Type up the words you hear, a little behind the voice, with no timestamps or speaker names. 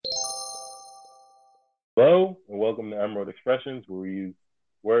Hello, and welcome to Emerald Expressions, where we use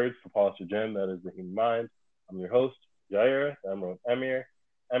words to polish the gem that is the human mind. I'm your host, Jair, the Emerald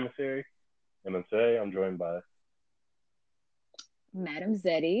Emissary, and then today I'm joined by. Madam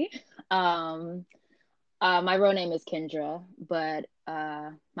Zeddy. Um, my real name is Kendra, but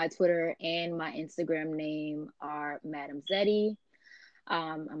my Twitter and my Instagram name are Madam Zeddy.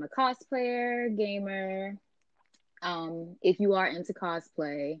 I'm a cosplayer, gamer. If you are into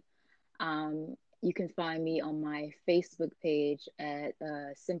cosplay, you can find me on my Facebook page at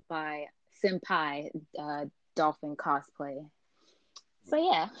Senpai Dolphin Cosplay. So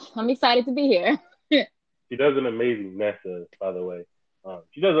yeah, I'm excited to be here. She does an amazing Nessa, by the way.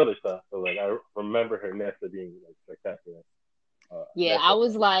 She does other stuff, but like I remember her Nessa being like spectacular. Yeah, Nessa,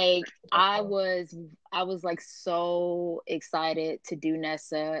 I was I was like so excited to do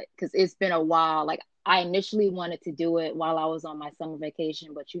Nessa because it's been a while. Like I initially wanted to do it while I was on my summer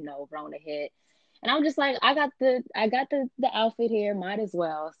vacation, but Rona hit. And I'm just like, I got the outfit here, might as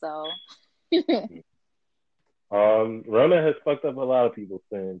well. So Rona has fucked up a lot of people's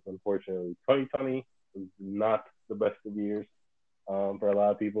sins, unfortunately. 2020 was not the best of years for a lot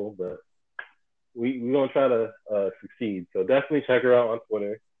of people, but we gonna try to succeed. So definitely check her out on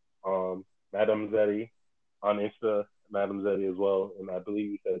Twitter, Madam Zeddy, on Insta, Madam Zeddy as well, and I believe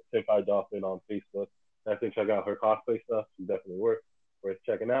you said Senpai Dolphin on Facebook. Definitely check out her cosplay stuff. She's definitely worth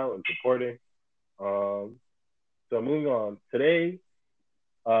checking out and supporting. Um, so moving on today,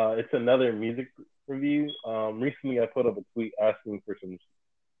 it's another music review. Recently I put up a tweet asking for some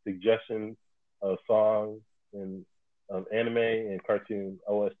suggestions of songs and anime and cartoon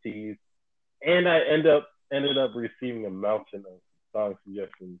OSTs, and I ended up receiving a mountain of song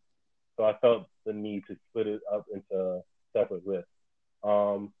suggestions. So I felt the need to split it up into separate lists.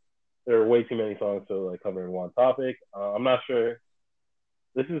 Um, there are way too many songs to like cover in one topic. I'm not sure.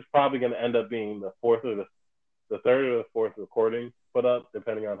 This is probably going to end up being the third or the fourth recording put up,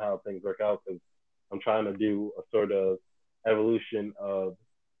 depending on how things work out. Because I'm trying to do a sort of evolution of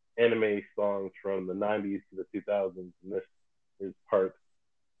anime songs from the 90s to the 2000s, and this is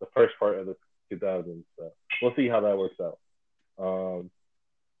the first part of the 2000s. So we'll see how that works out. Um,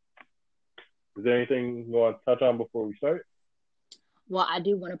 is there anything you want to touch on before we start? well, I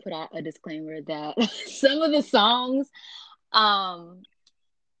do want to put out a disclaimer that some of the songs um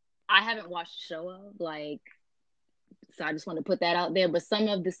I haven't watched the show of, like, so I just want to put that out there. But some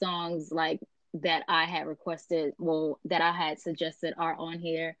of the songs like that I had requested, well, that I had suggested are on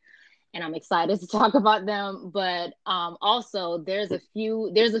here, and I'm excited to talk about them. But also there's a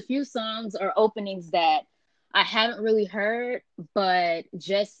few songs or openings that I haven't really heard, but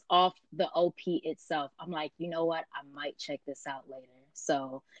just off the OP itself, I'm like, you know what? I might check this out later.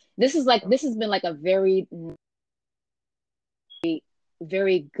 So this has been like a very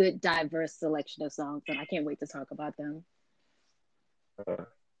good diverse selection of songs, and I can't wait to talk about them. Uh,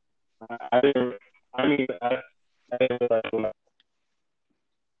 I didn't. I mean, I didn't realize when I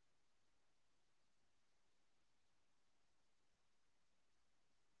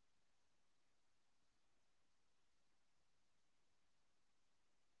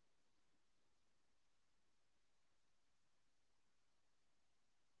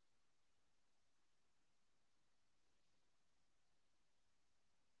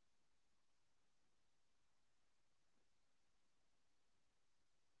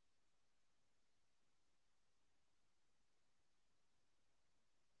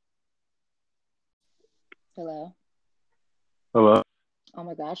Hello. hello. Oh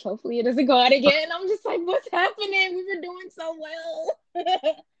my gosh, hopefully it doesn't go out again. I'm just like, what's happening? We were doing so well.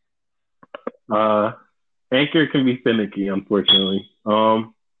 Uh, Anchor can be finicky, unfortunately.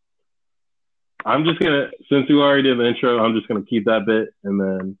 I'm just gonna since we already did the intro, I'm just gonna keep that bit, and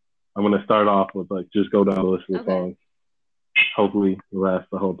then I'm gonna start off with like just go down the list of the Okay. songs. Hopefully, it lasts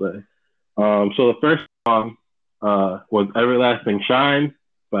the whole day. So the first song was "Everlasting Shine"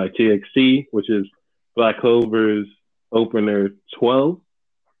 by TXT, which is Black Clover's opener 12.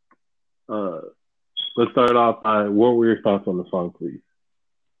 Uh, let's start off by what were your thoughts on the song, please?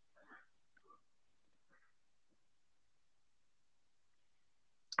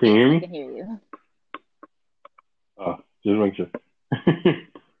 Can you Yes, hear I me? can hear you. Oh, just make sure.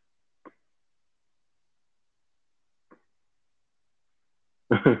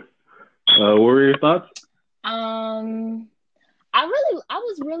 What were your thoughts? Um, I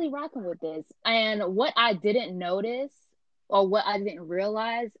was really rocking with this. And what I didn't notice or what I didn't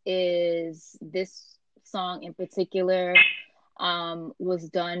realize is this song in particular was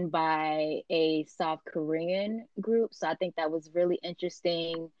done by a South Korean group. So I think that was really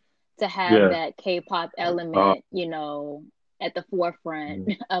interesting to have Yeah. that K-pop Uh, element, at the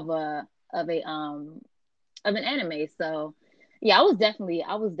forefront of a of an anime. So yeah, I was definitely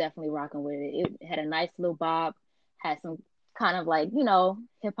rocking with it. It had a nice little bop, had some kind of like,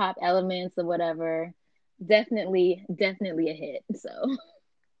 hip hop elements or whatever. Definitely a hit. So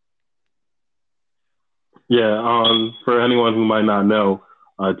Yeah. For anyone who might not know,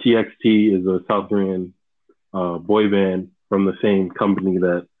 TXT is a South Korean boy band from the same company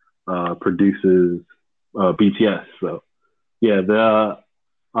that produces BTS. So yeah,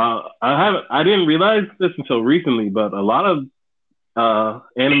 I didn't realize this until recently, but a lot of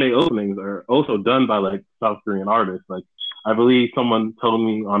anime openings are also done by like South Korean artists. Like I believe someone told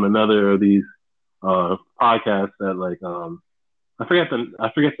me on another of these podcasts that like I forget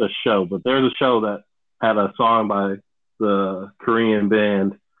the show, but there's a show that had a song by the Korean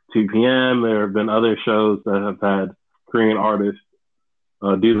band 2PM. There have been other shows that have had Korean artists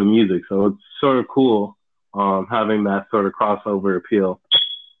do the music, so it's sort of cool having that sort of crossover appeal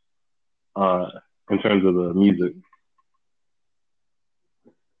uh, in terms of the music.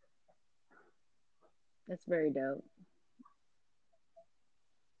 that's very dope.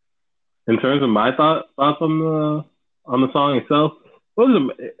 In terms of my thoughts on the song itself,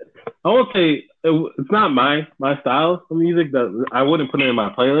 was it, I won't say it's not my style of music that I wouldn't put it in my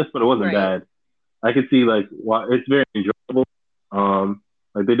playlist, but it wasn't Right. bad. I could see like why it's very enjoyable.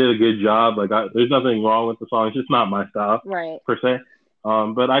 Like they did a good job. Like there's nothing wrong with the song. It's just not my style Right. per se.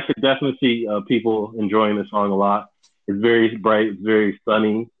 But I could definitely see people enjoying the song a lot. It's very bright. It's very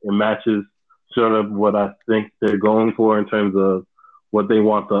sunny. It matches sort of what I think they're going for in terms of what they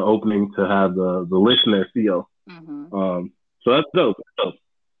want the opening to have the listener feel. Mm-hmm. So that's dope. That's dope.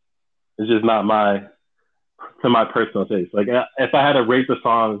 It's just not my personal taste. Like if I had to rate the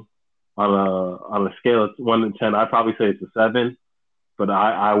song on a scale of 1 to 10, I'd probably say it's a 7. But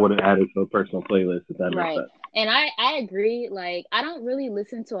I wouldn't add it to a personal playlist if that makes Right. sense. And I agree. Like, I don't really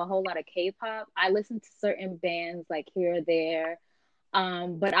listen to a whole lot of K-pop. I listen to certain bands like here or there.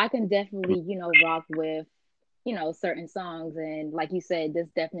 But I can definitely, rock with, certain songs. And like you said, this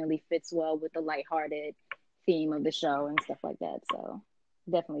definitely fits well with the lighthearted theme of the show and stuff like that. So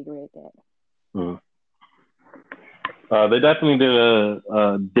definitely agree with that. Mm. They definitely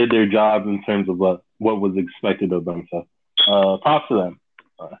did their job in terms of what was expected of them. So props to them.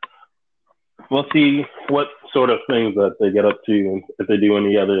 We'll see what sort of things that they get up to and if they do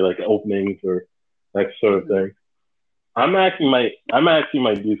any other like openings or that sort of thing. I might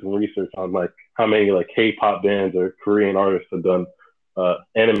do some research on like how many like K-pop bands or Korean artists have done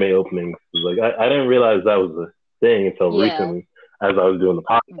anime openings. Like I didn't realize that was a thing until Yeah. recently as I was doing the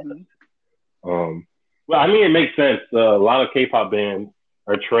podcast. Mm-hmm. Well, I mean, it makes sense. A lot of K-pop bands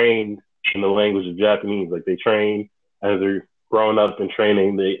are trained in the language of Japanese. Like they train as they're growing up and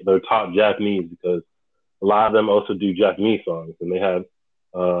training. They're taught Japanese because a lot of them also do Japanese songs, and they have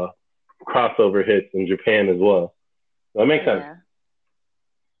crossover hits in Japan as well. So that makes sense.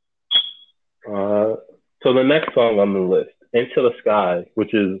 Yeah. So the next song on the list, "Into the Sky,"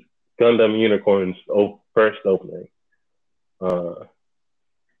 which is Gundam Unicorn's first opening.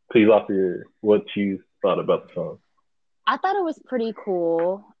 Please offer what you thought about the song. I thought it was pretty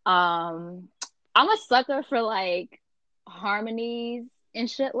cool. I'm a sucker for like harmonies and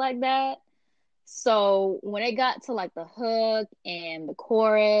shit like that. So when it got to like the hook and the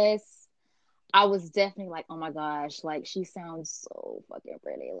chorus, I was definitely like, oh my gosh, like she sounds so fucking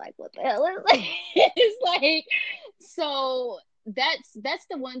pretty. Like what the hell is like it's like so that's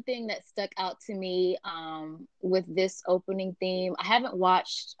the one thing that stuck out to me with this opening theme. I haven't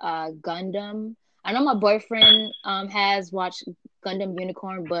watched Gundam. I know my boyfriend has watched Gundam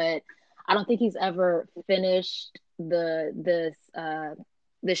Unicorn, but I don't think he's ever finished the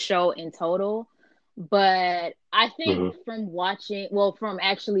show in total. But I think Mm-hmm. from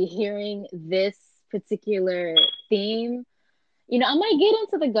actually hearing this particular theme, I might get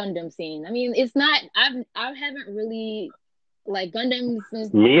into the Gundam scene. I mean, it's not, I haven't really, like, Gundams,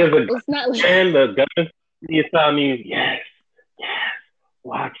 Me as a it's not like, fan, the Gundam is telling me, yes,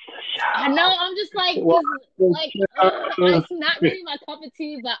 watch the show. I know, I'm just like, it's not really my cup of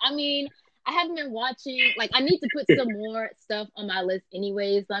tea, but I mean, I haven't been watching, like, I need to put some more stuff on my list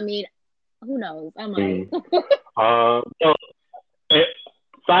anyways. I mean, who knows? I might. So,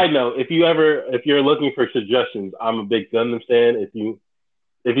 side note: if you're looking for suggestions, I'm a big Gundam fan. If you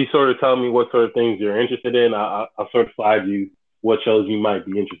sort of tell me what sort of things you're interested in, I'll sort of flag you what shows you might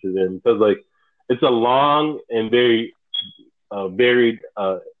be interested in because like it's a long and very varied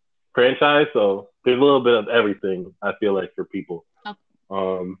franchise, so there's a little bit of everything. I feel like for people.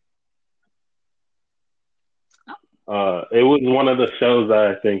 It was one of the shows that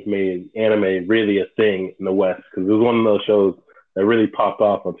I think made anime really a thing in the West because it was one of those shows that really popped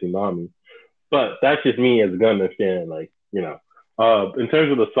off on Toonami. But that's just me as a Gundam fan. Like, in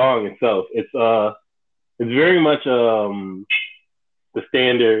terms of the song itself, it's very much the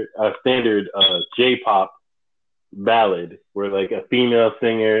standard J-pop ballad where like a female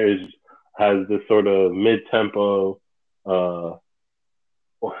singer has this sort of mid-tempo. I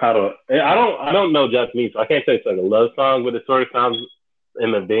don't know Japanese, so I can't say it's like a love song, but it sort of sounds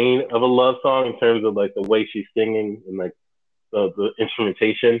in the vein of a love song in terms of like the way she's singing and like the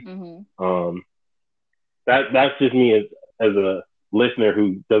instrumentation. That's just me as a listener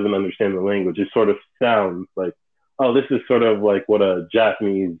who doesn't understand the language. It sort of sounds like, oh, this is sort of like what a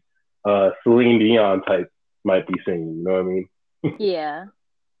Japanese Celine Dion type might be singing. You know what I mean? Yeah.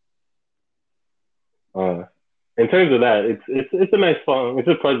 In terms of that, it's a nice song. It's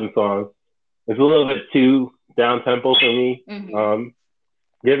a pleasant song. It's a little bit too down tempo for me.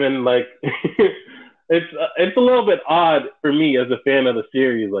 Given like it's a little bit odd for me as a fan of the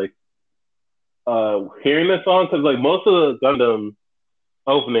series, like hearing this song, because like most of the Gundam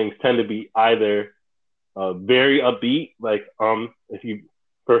openings tend to be either very upbeat, like if you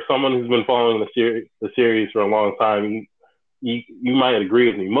for someone who's been following the series for a long time, you might agree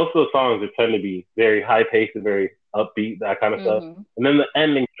with me. Most of the songs tend to be very high paced and very upbeat, that kind of stuff. And then the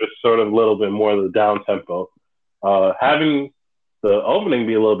ending is sort of a little bit more of the down tempo. Having the opening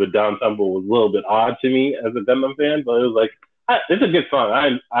be a little bit down tempo was a little bit odd to me as a Gundam fan, but it was like it's a good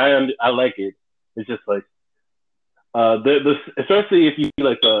song. I like it. It's just like especially if you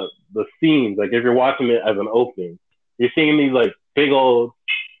like the scenes, like if you're watching it as an opening, you're seeing these like big old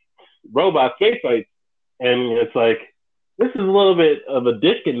robot space fights, and it's like this is a little bit of a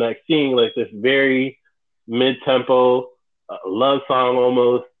disconnect seeing like this very mid-tempo love song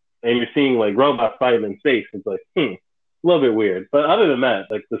almost, and you're seeing like robots fighting in space. It's like a little bit weird, but other than that,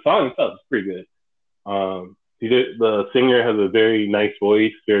 like the song itself is pretty good. The singer has a very nice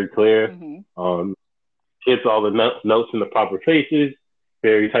voice, very clear. Hits all the notes in the proper places,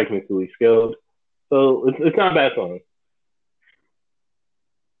 very technically skilled. So it's not a bad song.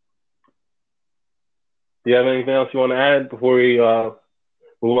 Do you have anything else you want to add before we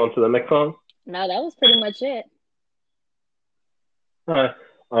move on to the next song? No, that was pretty much it.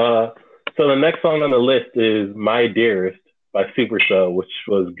 So the next song on the list is My Dearest by Supercell, which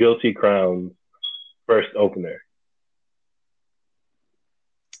was Guilty Crown's first opener.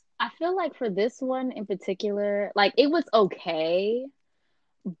 I feel like for this one in particular, like it was okay,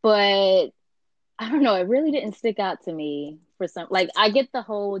 but I don't know, it really didn't stick out to me for some. Like I get the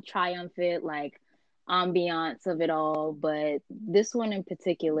whole triumphant like ambiance of it all, but this one in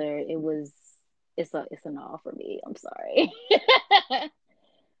particular, it's a no for me. I'm sorry.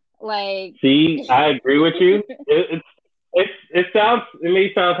 Like, see, I agree with you. It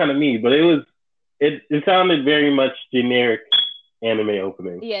may sound kind of mean, but it sounded very much generic anime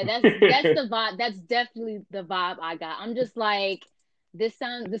opening. Yeah, that's the vibe. That's definitely the vibe I got. I'm just like, this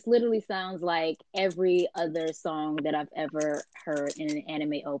literally sounds like every other song that I've ever heard in an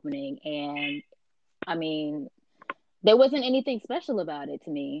anime opening. And I mean, there wasn't anything special about it to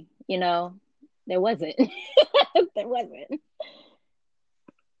me, there wasn't. There wasn't.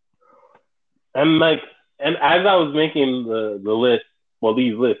 And as I was making the list, well,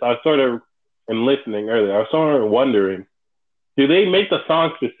 these lists, I sort of, and listening earlier, I was sort of wondering, do they make the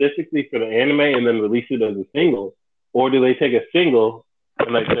song specifically for the anime and then release it as a single? Or do they take a single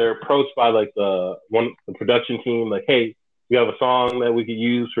and like they're approached by like the production team, like, hey, we have a song that we could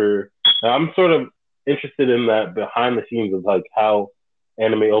use for, I'm sort of interested in that behind the scenes of like how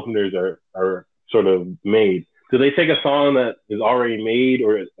anime openers are sort of made. Do they take a song that is already made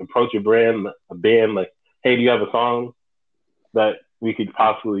or approach a band like, hey, do you have a song that we could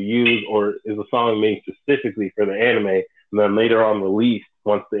possibly use? Or is a song made specifically for the anime and then later on released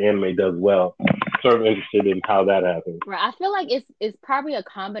once the anime does well? Sort of interested in how that happens. Right. I feel like it's probably a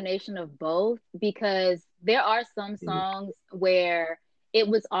combination of both, because there are some songs where it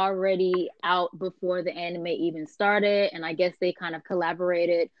was already out before the anime even started, and I guess they kind of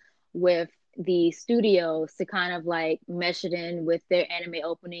collaborated with the studios to kind of like mesh it in with their anime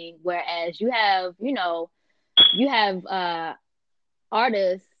opening, whereas you have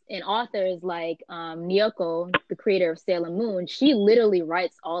artists and authors like Nyoko, the creator of Sailor Moon. She literally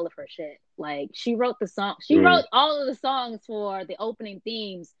writes all of her shit. Like she wrote the song, she wrote all of the songs for the opening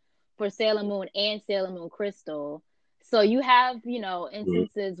themes for Sailor Moon and Sailor Moon Crystal. So you have,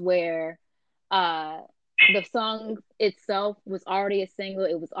 instances where the song itself was already a single,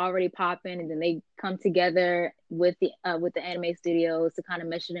 it was already popping, and then they come together with the anime studios to kind of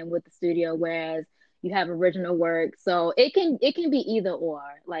mesh it in with the studio, whereas you have original work. So it can be either or.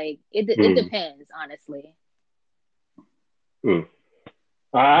 Like it depends, honestly.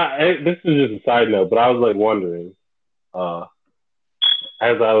 This is just a side note, but I was like wondering, uh,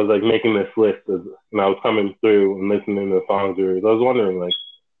 as I was like making this list and I was coming through and listening to the songs, I was wondering like,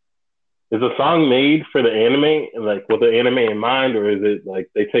 is a song made for the anime and like with the anime in mind, or is it like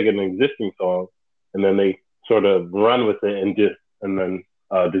they take an existing song and then they sort of run with it and then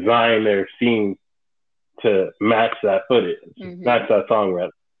design their scenes to match that footage, match that song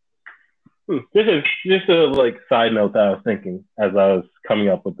rather. This is just a like side note that I was thinking as I was coming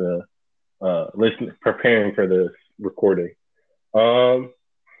up with the listen, preparing for this recording.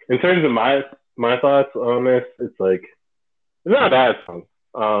 In terms of my thoughts on this, it's like it's not a bad song.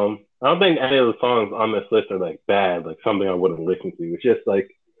 I don't think any of the songs on this list are like bad, like something I wouldn't listen to. It's just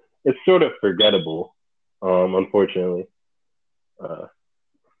like it's sort of forgettable, unfortunately.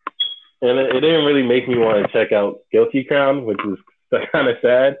 And it didn't really make me want to check out Guilty Crown, which is kind of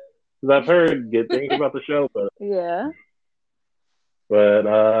sad because I've heard good things about the show, but yeah. But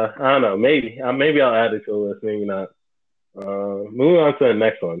I don't know. Maybe I'll add it to the list. Maybe not. Moving on to the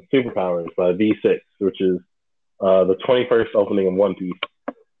next one, Superpowers by V6, which is the 21st opening of One Piece.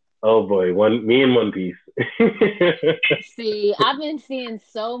 Oh boy, me and One Piece. See, I've been seeing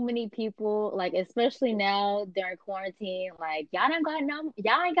so many people, like especially now during quarantine, like y'all ain't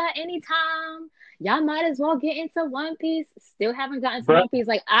got any time. Y'all might as well get into One Piece. Still haven't gotten to One Piece.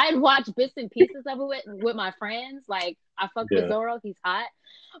 Like I'd watch bits and pieces of it with my friends. Like I fuck with Zoro, he's hot.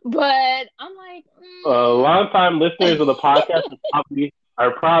 But I'm like, long-time listeners of the podcast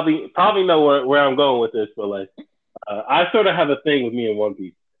probably know where I'm going with this, but like I sort of have a thing with me and One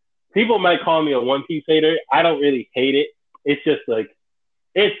Piece. People might call me a One Piece hater. I don't really hate it. It's just like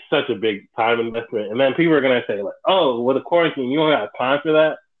it's such a big time investment, and then people are gonna say like, "Oh, with a quarantine, you don't have time for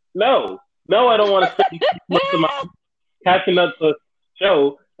that." No, I don't want to spend most of my catching up to a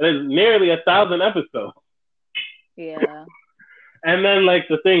show that is nearly 1,000 episodes. Yeah. And then like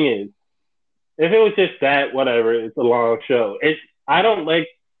the thing is, if it was just that, whatever, it's a long show. I don't like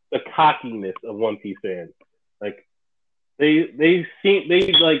the cockiness of One Piece fans. Like they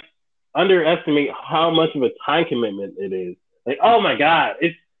like underestimate how much of a time commitment it is. Like, oh my god,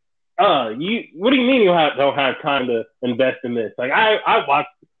 it's what do you mean you don't have time to invest in this? Like I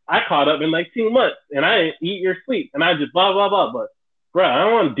caught up in like 2 months and I didn't eat or sleep and I just blah blah blah. But bro, I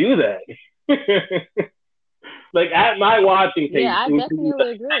don't want to do that. Like at my watching pace, yeah, I definitely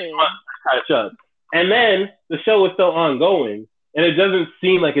agree. Catch up, and then the show is still ongoing, and it doesn't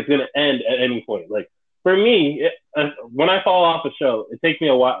seem like it's gonna end at any point. Like for me, when I fall off a show, it takes me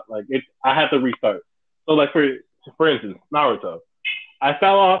a while. Like I have to restart. So like for instance, Naruto, I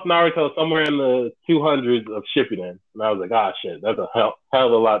fell off Naruto somewhere in the 200s of Shippuden, and I was like, ah, shit, that's a hell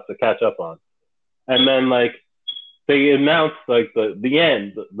of a lot to catch up on. And then like they announced like the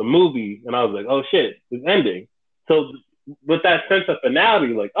end, the movie, and I was like, oh shit, it's ending. So with that sense of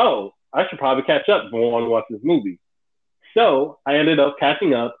finality, like, oh, I should probably catch up if I want to watch this movie. So I ended up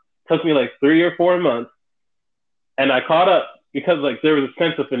catching up. It took me like 3 or 4 months, and I caught up because like there was a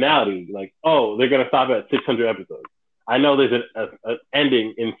sense of finality. Like, oh, they're gonna stop at 600 episodes. I know there's an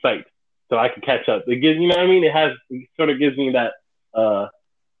ending in sight, so I can catch up. It gives, you know what I mean? It sort of gives me that,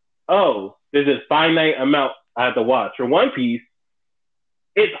 oh, there's a finite amount I have to watch. For One Piece,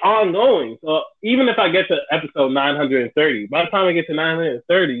 it's ongoing. So even if I get to episode 930, by the time I get to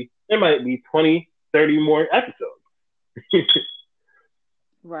 930, there might be 20, 30 more episodes.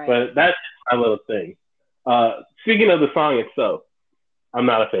 Right. But that's my little thing. Speaking of the song itself, I'm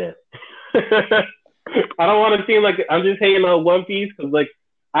not a fan. I don't want to seem like I'm just hating on One Piece because, like,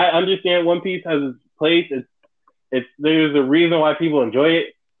 I understand One Piece has its place. There's a reason why people enjoy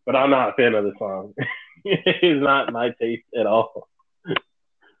it, but I'm not a fan of the song. It is not my taste at all.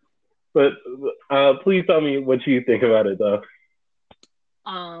 But please tell me what you think about it, though.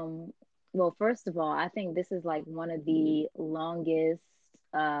 Well, first of all, I think this is like one of the longest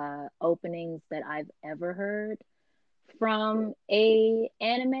openings that I've ever heard from a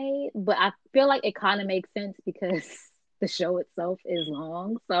anime, but I feel like it kind of makes sense because the show itself is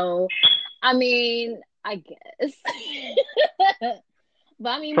long. So, I mean, I guess. But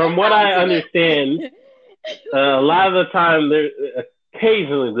I mean, from what I understand, a lot of the time,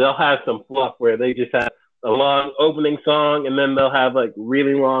 occasionally they'll have some fluff where they just have a long opening song and then they'll have like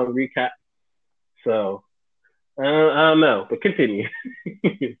really long recap. So I don't know, but continue.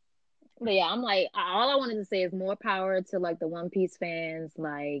 But yeah, I'm like, all I wanted to say is more power to like the One Piece fans.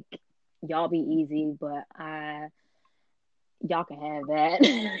 Like, y'all be easy, but y'all can have that.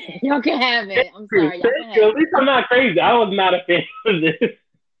 Y'all can have it. I'm sorry. Y'all can have At least I'm not crazy. I was not a fan of this.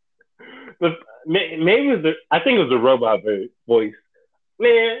 But maybe I think it was the robot voice.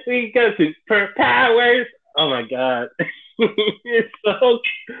 Man, we got superpowers. Oh my god. It's so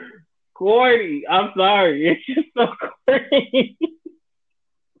corny. I'm sorry. It's just so corny.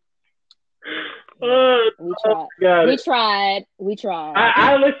 We tried. We tried.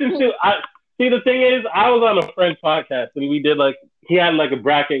 I listened to. See, the thing is, I was on a friend's podcast and we did he had a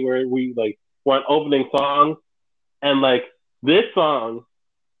bracket where we went opening songs, and this song,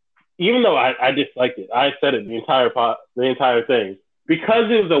 even though I disliked it, I said it the entire thing, because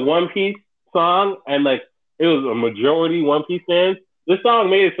it was a One Piece song and it was a majority One Piece fans. This song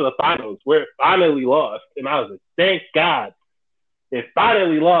made it to the finals where it finally lost, and I was like, thank God. It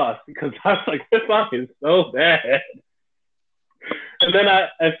finally lost, because I was like, this song is so bad. And then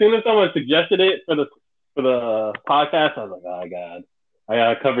as soon as someone suggested it for the podcast, I was like, oh God, I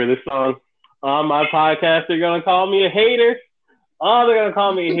gotta cover this song on my podcast. They're gonna call me a hater. Oh, they're gonna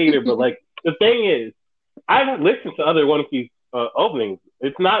call me a hater. But the thing is, I've listened to other One Piece openings.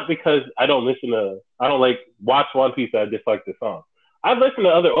 It's not because I don't watch One Piece that I dislike the song. I've listened to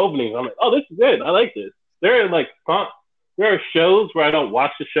other openings. I'm like, oh, this is good. I like this. There are shows where I don't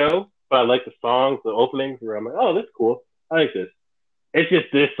watch the show, but I like the songs, the openings, where I'm like, oh, this is cool. I like this. It's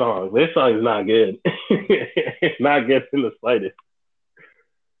just this song. This song is not good. It's not good in the slightest.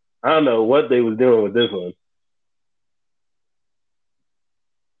 I don't know what they was doing with this one.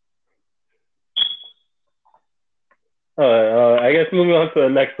 I guess moving on to the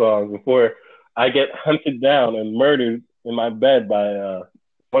next song before I get hunted down and murdered in my bed by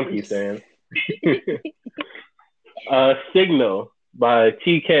One Piece fans. Signal by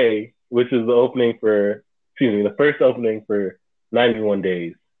TK, which is the first opening for 91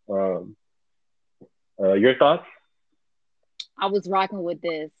 Days. Your thoughts? I was rocking with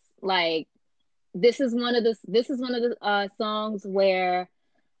this. This is one of the songs where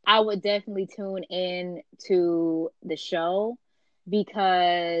I would definitely tune in to the show,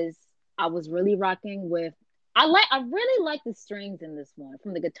 because I was really rocking with. I really like the strings in this one,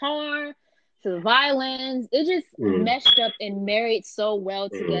 from the guitar to the violins. It just meshed up and married so well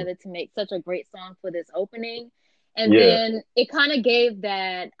together to make such a great song for this opening. And then it kind of gave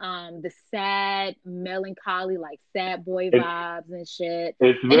that the sad, melancholy, sad boy vibes and shit.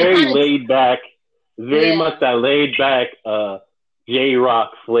 It's very laid back. It's very much that laid back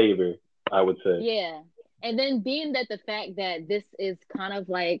J-Rock flavor, I would say. Yeah. And then being that the fact that this is kind of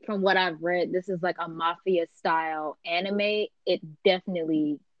from what I've read, this is a mafia style anime, it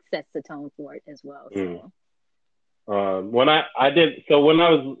definitely sets the tone for it as well. So. When I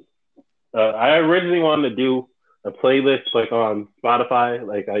originally wanted to do a playlist on Spotify,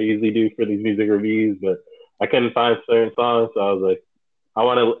 I usually do for these music reviews, but I couldn't find certain songs, so I was like,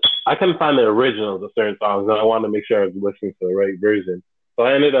 I couldn't find the originals of certain songs, and I wanted to make sure I was listening to the right version. So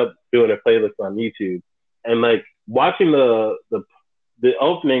I ended up doing a playlist on YouTube, and watching the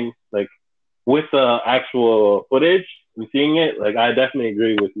opening with the actual footage and seeing it, I definitely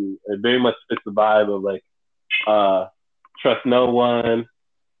agree with you. It very much fits the vibe of trust no one.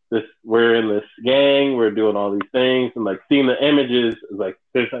 We're in this gang, we're doing all these things, and seeing the images is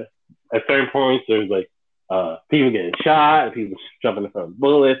there's at certain points there's people getting shot and people jumping in front of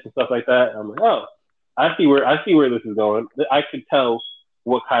bullets and stuff like that. And I'm like, oh, I see where this is going. I could tell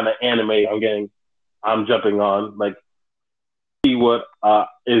what kind of anime I'm jumping on. See what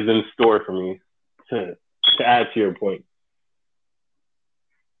is in store for me to add to your point.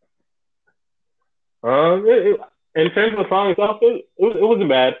 In terms of the song itself, it wasn't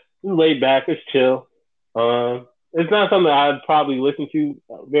bad. It was laid back. It's chill. It's not something I'd probably listen to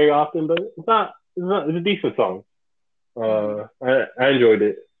very often, but it's a decent song. I enjoyed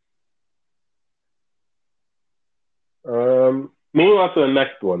it. Moving on to the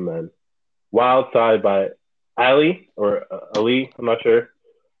next one then. Wild Side by Ali, or Ali, I'm not sure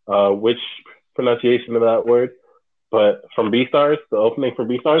which pronunciation of that word, but from Beastars, the opening for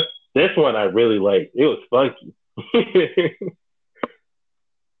Beastars. This one I really liked. It was funky.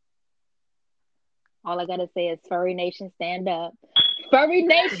 All I gotta say is Furry Nation, stand up. Furry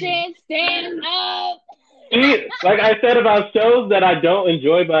Nation, stand up. Like I said about shows that I don't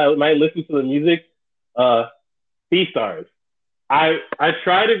enjoy, but I might listen to the music. Beastars. I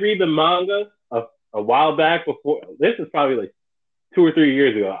tried to read the manga a while back before. This is probably like 2 or 3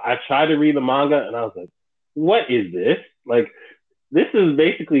 years ago. I tried to read the manga and I was like, what is this? Like, this is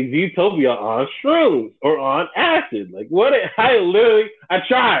basically Zootopia on shrooms or on acid. Like, what? I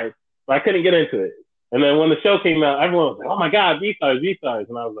tried, but I couldn't get into it. And then when the show came out, everyone was like, oh my God, Beastars.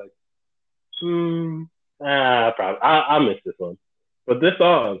 And I was like, probably. I missed this one. But this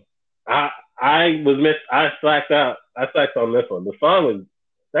song, I slacked out. I slacked on this one. The song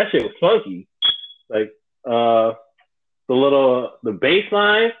that shit was funky. Like, the bass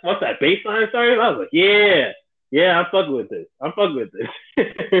line, once that bass line started, I was like, yeah, Yeah, I'm fucking with this. I'm fucking with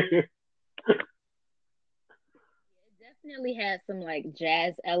this. Definitely had some like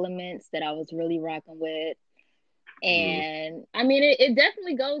jazz elements that I was really rocking with. Mm. And I mean, it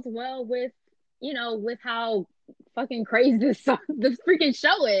definitely goes well with, with how fucking crazy this freaking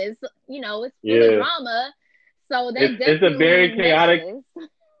show is. It's full of Yeah, drama. So it's that it's a very definitely chaotic. meshes.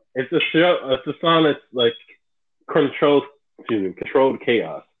 It's a show. It's a song that's like controlled. Excuse me, controlled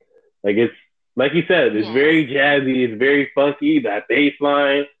chaos. Like it's like you said, it's Yes. very jazzy. It's very funky. That bass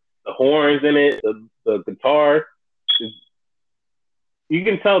line, the horns in it, the guitar. You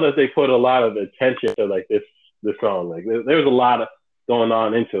can tell that they put a lot of attention to like this song. Like there was a lot of going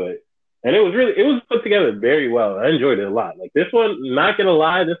on into it, and it was put together very well. I enjoyed it a lot. Like this one, not gonna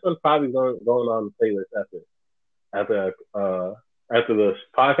lie, this one's probably going on the playlist after this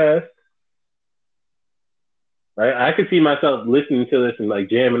podcast. I could see myself listening to this and like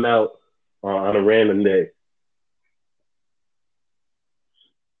jamming out on a random day.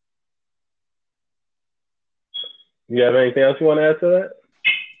 You have anything else you want to add to that?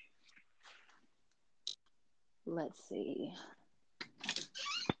 Let's see.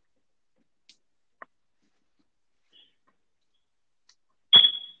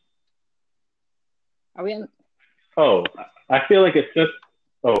 Are we in? Oh, I feel like it's just.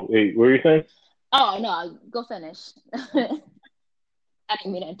 Oh, wait, what were you saying? Oh, no, go finish. I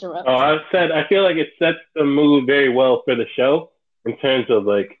didn't mean to Oh, interrupt. I said I feel like it sets the mood very well for the show in terms of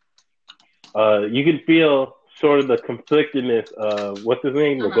like you can feel sort of the conflictedness of what's his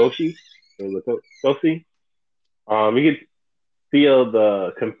name, Uh-huh. Legoshi or Legoshi. You can feel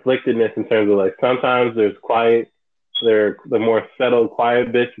the conflictedness in terms of like sometimes there's quiet, there are the more settled,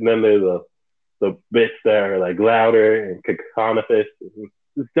 quiet bits, and then there's the bits that are like louder and cacophonous.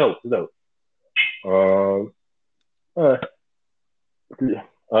 It's dope. It's dope. Um, uh,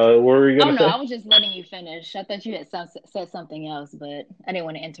 what were you Oh gonna no, I say? was just letting you finish. I thought you had said something else, but I didn't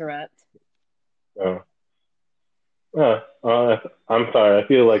want to interrupt. Uh, I'm sorry. I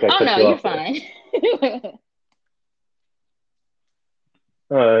feel like I Oh cut no, you you're off there. fine.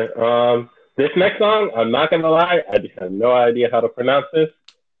 All right. This next song, I'm not gonna lie, I just have no idea how to pronounce this,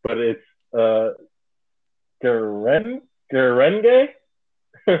 but it's uh, Gerenge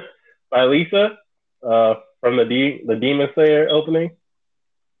by Lisa from the Demon Slayer opening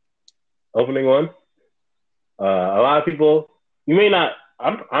one. A lot of people, you may not.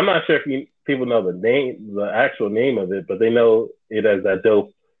 I'm not sure if people know the actual name of it, but they know it as that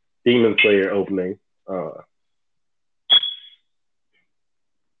dope Demon Slayer opening.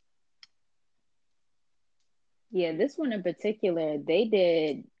 Yeah, this one in particular, they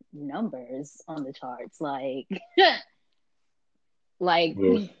did numbers on the charts. Like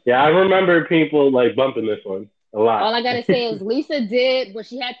Yeah, I remember people like bumping this one a lot. all I gotta say is Lisa did what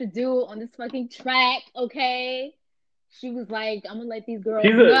she had to do on this fucking track. Okay, she was like, "I'm gonna let these girls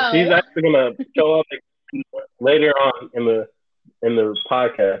She's know." actually gonna show up later on in the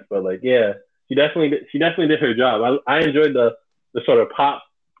podcast, but like yeah, she definitely did her job. I enjoyed the sort of pop,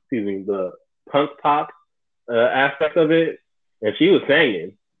 excuse me, the punk pop aspect of it, and she was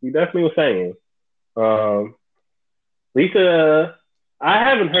singing. She definitely was singing. Um, Lisa, I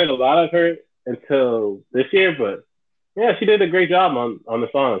haven't heard a lot of her until this year, but yeah, she did a great job on the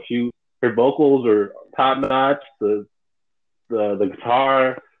song. Her vocals are top notch. The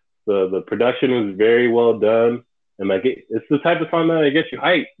guitar, the production was very well done, and like it's the type of song that gets you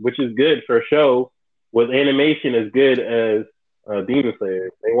hyped, which is good for a show with animation as good as Demon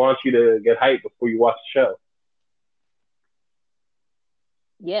Slayer. They want you to get hyped before you watch the show.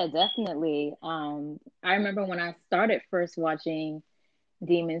 Yeah, definitely. I remember when I started first watching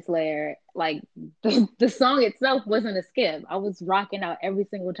Demon Slayer, like the song itself wasn't a skip. I was rocking out every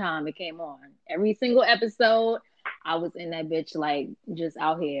single time it came on. Every single episode, I was in that bitch like just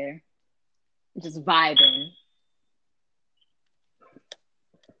out here, just vibing.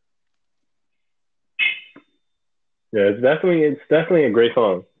 Yeah, it's definitely a great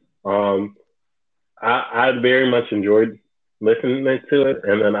song. Um, I very much enjoyed listening to it,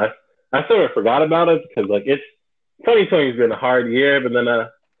 and then I sort of forgot about it because like it's 2020 has been a hard year, but then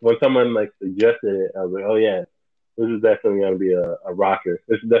when someone like suggested it, I was like, oh yeah, this is definitely gonna be a rocker.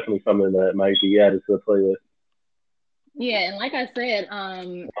 This is definitely something that might be added to the playlist. Yeah, and like I said,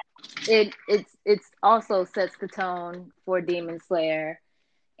 it's also sets the tone for Demon Slayer,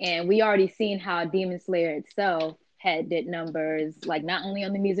 and we already seen how Demon Slayer itself had did numbers like not only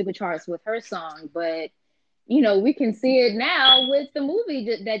on the musical charts with her song, but we can see it now with the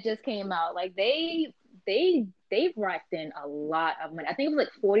movie that just came out. Like they've racked in a lot of money. I think it was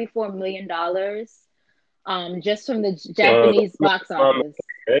like $44 million, just from the Uh, Japanese box um, office.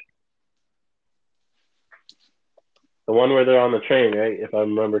 The one where they're on the train, right? If I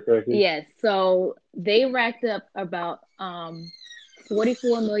remember correctly. Yes. So they racked up about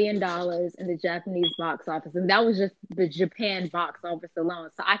 $44 million in the Japanese box office, and that was just the Japan box office alone.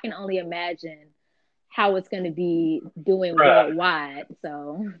 So I can only imagine how it's going to be doing Bruh. worldwide.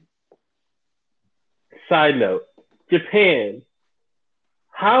 So Side note: Japan.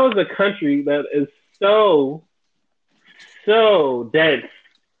 How is a country that is so dense,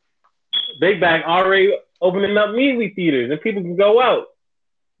 they back already opening up movie theaters and people can go out?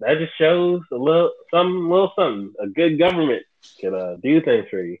 That just shows little something. A good government can do things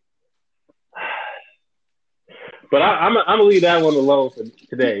for you. But I'm gonna leave that one alone for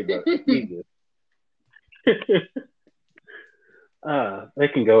today. But Jesus, they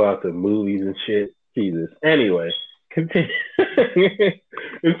can go out to movies and shit. Jesus. Anyway, continue.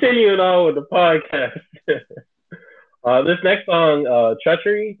 Continuing on with the podcast. This next song,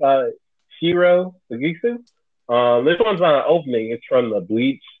 "Treachery" by Shiro Sugisu. This one's not an opening. It's from the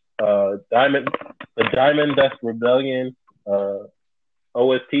Bleach, Diamond Dust Rebellion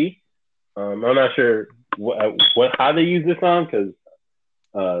OST. I'm not sure how they use this song because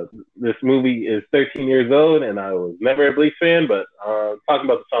this movie is 13 years old and I was never a Bleach fan. But talking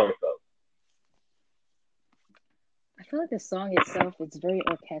about the song itself. I feel like the song itself is very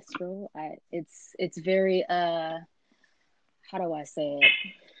orchestral. It's very how do I say it?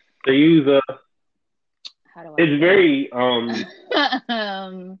 They use How do I? It's very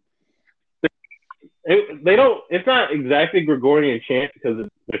they don't. It's not exactly Gregorian chant because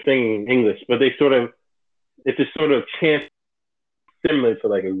they're singing English, but it's a sort of chant similar to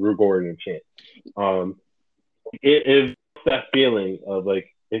like a Gregorian chant. It is that feeling of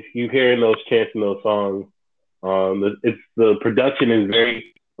like if you hear those chants in those songs, the production is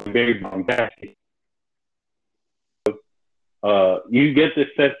very bombastic. You get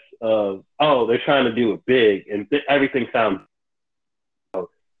this sense of they're trying to do it big and everything sounds.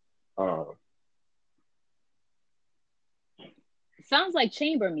 Sounds like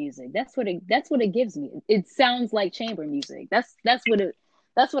chamber music. That's what it gives me. It sounds like chamber music. That's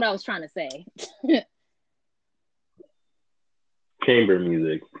what I was trying to say. Chamber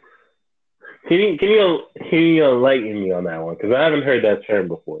music. Can you enlighten me on that one? Because I haven't heard that term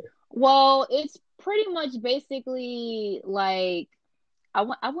before. Well, it's pretty much basically like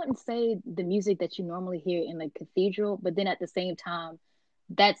I wouldn't say the music that you normally hear in the cathedral, but then at the same time,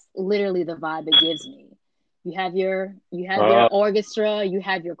 that's literally the vibe it gives me. You have your orchestra, you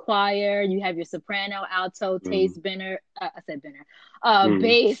have your choir, you have your soprano, alto, tenor. I said tenor,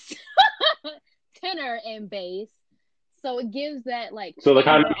 bass, tenor, and bass. So it gives that like chamber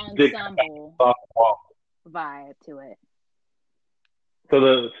kind of ensemble vibe to it. So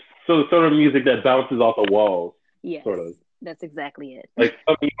the sort of music that bounces off the walls. Yes, sort of. That's exactly it. Like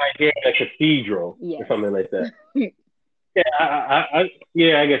something you might hear in a cathedral or something like that.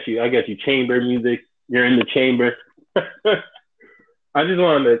 Yeah, I get you. I get you. Chamber music. You're in the chamber. I just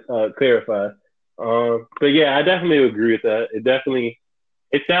wanted to clarify. But yeah, I definitely agree with that.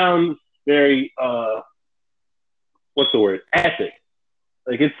 It sounds very what's the word? Epic.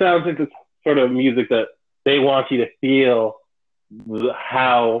 Like it sounds like the sort of music that they want you to feel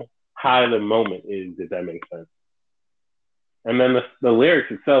how high the moment is, if that makes sense. And then the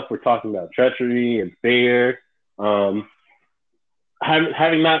lyrics itself, we're talking about treachery and fear.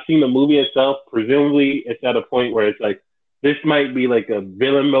 Having not seen the movie itself, presumably it's at a point where it's like, this might be like a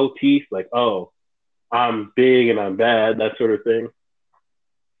villain motif, like, oh, I'm big and I'm bad, that sort of thing.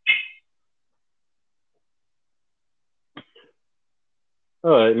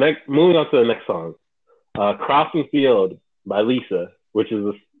 All right, moving on to the next song. Crossing Field by Lisa, which is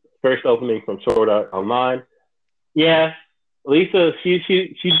the first opening from Sword Art Online. Yeah, Lisa,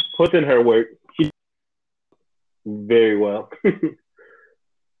 she puts in her work. She very well.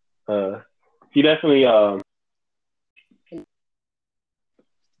 She definitely hello.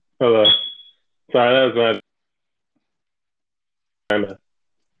 Sorry, that was my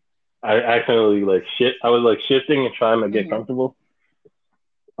I accidentally I was like shifting and trying to get comfortable.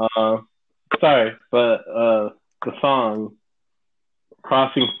 Sorry, but the song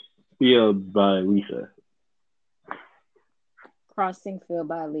Crossing Field by Lisa. Crossing Field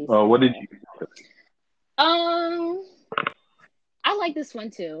by Lisa. Oh, what did you I like this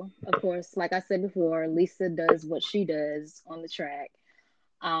one too. Of course, like I said before, Lisa does what she does on the track.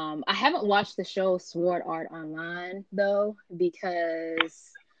 I haven't watched the show Sword Art Online though,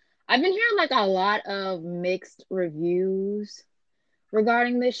 because I've been hearing like a lot of mixed reviews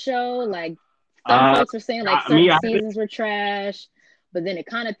regarding this show. Like some folks are saying like certain seasons were trash, but then it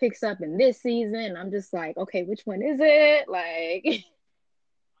kind of picks up in this season. I'm just like, okay, which one is it? Like,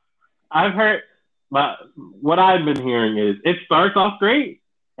 I've heard what I've been hearing is it starts off great,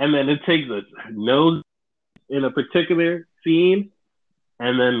 and then it takes a nose in a particular scene,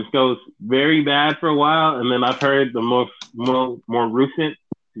 and then goes very bad for a while. And then I've heard the more recent,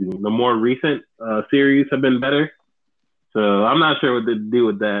 the more recent series have been better. So I'm not sure what to do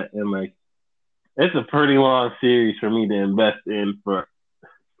with that. And like, it's a pretty long series for me to invest in for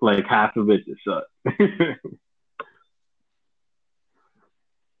like half of it to suck.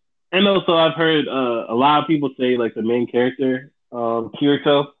 And also, I've heard a lot of people say like the main character,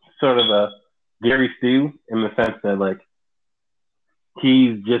 Kirito, sort of a Gary Stu in the sense that like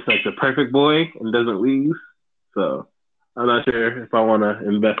he's just like the perfect boy and doesn't lose. So I'm not sure if I want to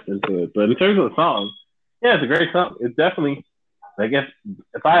invest into it. But in terms of the song, yeah, it's a great song. It's definitely, I guess,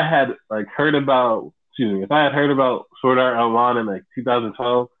 if I had heard about Sword Art Online in like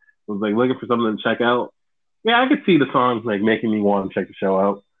 2012, was like looking for something to check out. Yeah, I could see the songs like making me want to check the show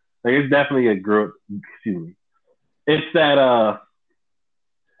out. Like it's definitely a group. Excuse me. It's that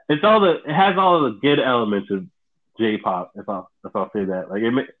it has all of the good elements of J-pop. If I'll say that, like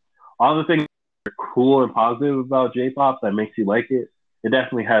all the things that are cool and positive about J-pop that makes you like it. It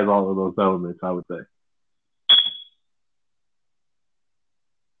definitely has all of those elements, I would say.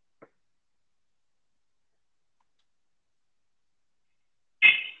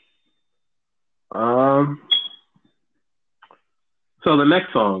 So the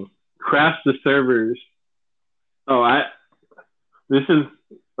next song, Crash the Servers. Oh, this is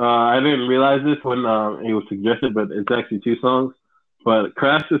I didn't realize this when it was suggested, but it's actually two songs. But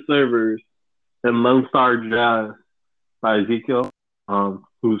Crash the Servers and Lone Star Jazz by Ezekiel,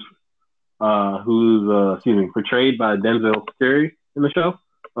 who's portrayed by Denzel Curry in the show,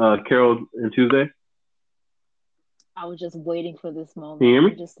 Carol and Tuesday. I was just waiting for this moment. Can you hear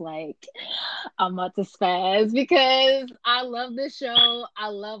me? I'm just like, I'm about to spaz because I love this show. I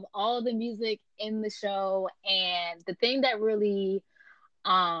love all the music in the show. And the thing that really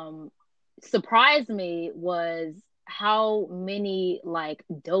surprised me was how many like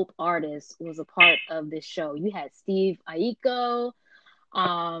dope artists was a part of this show. You had Steve Aiko,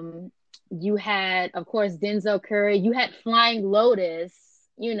 you had, of course, Denzel Curry, you had Flying Lotus,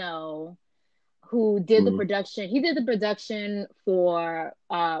 who did the production. He did the production for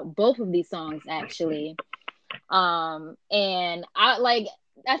both of these songs, actually. And I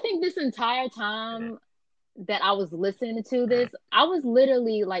think this entire time that I was listening to this, I was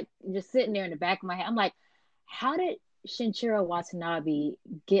literally like just sitting there in the back of my head. I'm like, how did Shinichiro Watanabe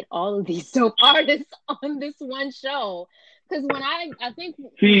get all of these dope artists on this one show? Because when I think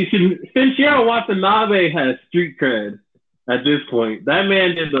Shinichiro Watanabe has street cred at this point. That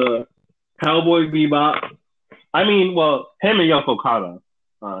man did the Cowboy Bebop. I mean, well, him and Yoko Kanno.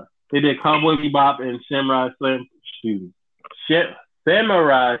 They did Cowboy Bebop and Samurai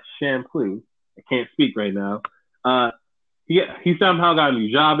Champloo. I can't speak right now. He somehow got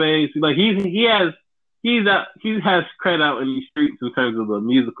Nujabes. Like he has cred out in these streets in terms of the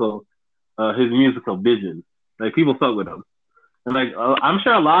musical, his musical vision. Like people fuck with him, and like I'm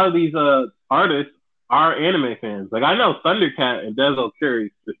sure a lot of these artists are anime fans. Like I know Thundercat and Denzel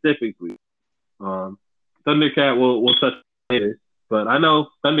Curry specifically. Thundercat we'll touch later, but I know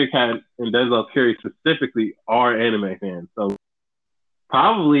Thundercat and Denzel Curry specifically are anime fans. So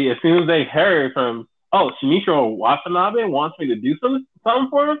probably as soon as they heard from, Shinichiro Watanabe wants me to do something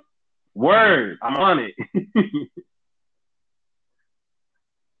for him, word, I'm on it.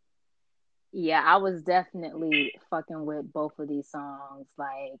 Yeah, I was definitely fucking with both of these songs.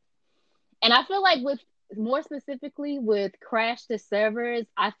 Like, and I feel like more specifically with Crash the Servers,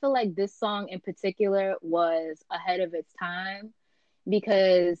 I feel like this song in particular was ahead of its time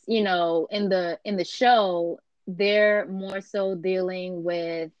because, in the show, they're more so dealing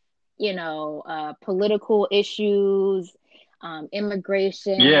with, political issues,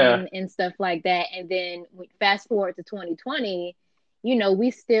 immigration and stuff like that. And then fast forward to 2020,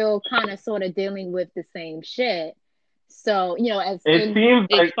 we still kind of sort of dealing with the same shit. So, as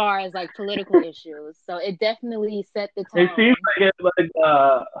far as like political issues, so it definitely set the tone. It seems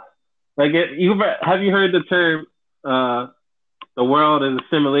like have you heard the term the world is a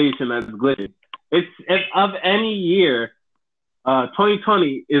simulation that's glitching? It's of any year,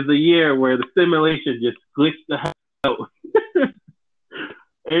 2020 is the year where the simulation just glitched the hell out.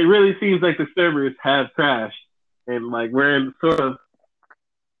 It really seems like the servers have crashed, and like we're in sort of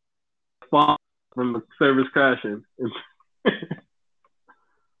fall from the servers crashing.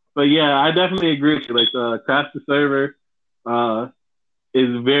 But yeah, I definitely agree with you. Like Crash the Server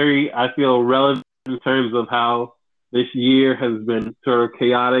is very, I feel, relevant in terms of how this year has been sort of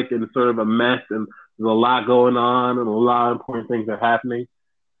chaotic and sort of a mess, and there's a lot going on and a lot of important things are happening.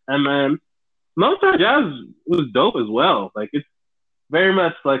 And then Lone Star Jazz was dope as well. Like it's very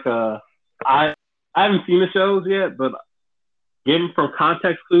much like I I haven't seen the shows yet, but given from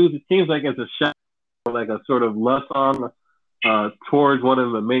context clues, it seems like it's a shot, like a sort of love song towards one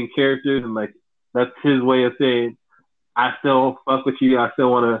of the main characters, and like that's his way of saying, "I still fuck with you. I still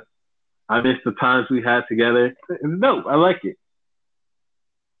wanna. I miss the times we had together." It's dope. I like it.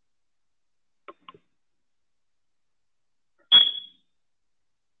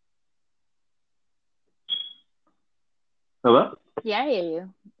 Hello? Yeah, I hear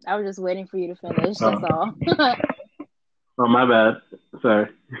you. I was just waiting for you to finish. That's Oh, all. oh my bad. Sorry.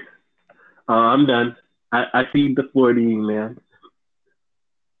 I'm done. I see the floor to you, man.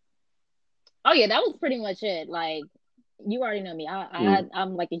 Oh yeah, that was pretty much it. Like you already know me. Mm.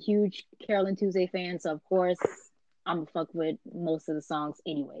 I'm like a huge Carolyn Tuesday fan, so of course I'm gonna fuck with most of the songs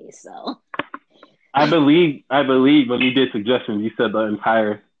anyway. So I believe when you did suggestions, you said the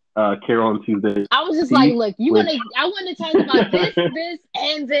entire Carol on Tuesday I was just like, piece, look, which I want to talk about this,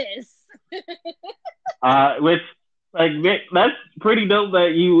 and this. which like that's pretty dope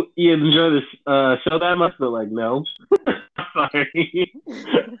that you enjoy the show that much, but like no, sorry,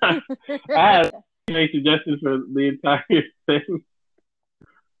 I had many suggestions for the entire thing,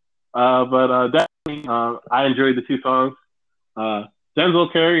 but definitely I enjoyed the two songs.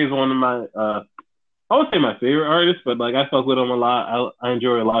 Denzel Curry is one of my I would say my favorite artist, but like I fuck with him a lot. I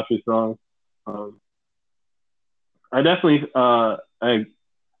enjoy a lot of his songs. Um, I definitely I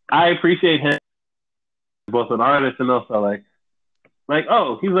appreciate him both an artist and also like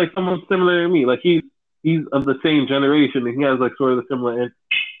oh he's like someone similar to me. Like he's of the same generation and he has like sort of a similar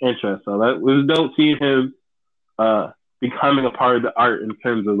interest. So that was dope seeing him becoming a part of the art in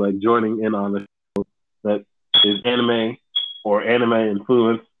terms of like joining in on it that is anime or anime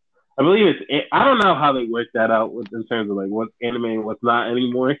influence. I believe it's. I don't know how they work that out in terms of like what's anime and what's not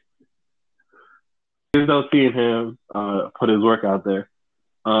anymore. Just though seeing him put his work out there.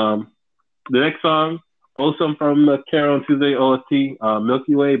 Um, the next song, also from the Carol and Tuesday OST,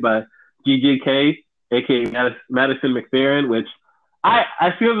 Milky Way by GJK, aka Madison McFerrin, which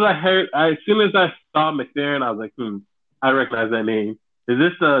as soon as as soon as I saw McFerrin, I was like, I recognize that name. Is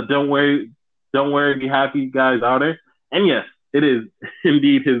this the Don't Worry, Be Happy guy's daughter? And yes, it is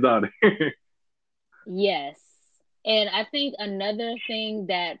indeed his daughter. Yes, and I think another thing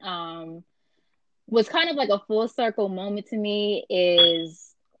that was kind of like a full circle moment to me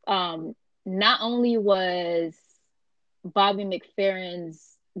is not only was Bobby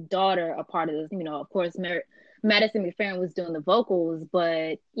McFerrin's daughter a part of this, of course Madison McFerrin was doing the vocals,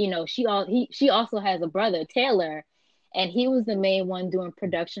 but she also has a brother, Taylor, and he was the main one doing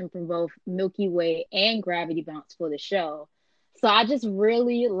production for both Milky Way and Gravity Bounce for the show. So I just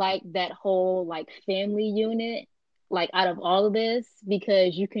really like that whole like family unit, like out of all of this,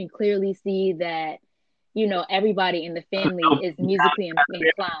 because you can clearly see that, everybody in the family is musically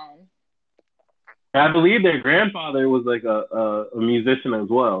inclined. I believe their grandfather was like a musician as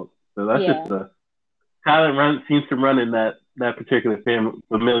well. So that's Yeah. just the talent seems to run in that particular family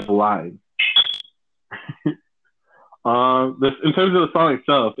familial line. This in terms of the song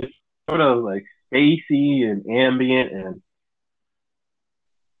itself, it's sort of like spacey and ambient and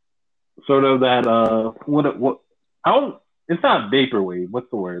sort of that what I don't it's not vaporwave. What's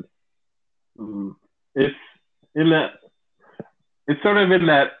the word? It's in that it's sort of in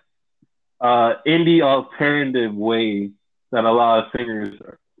that indie alternative way that a lot of singers,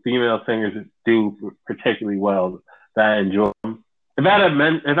 female singers, do particularly well. That I enjoy. If I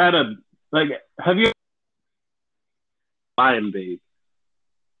had a like, have you Lion Babe?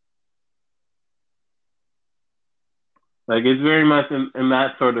 Like it's very much in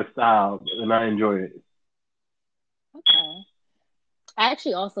that sort of style, and I enjoy it. Okay. I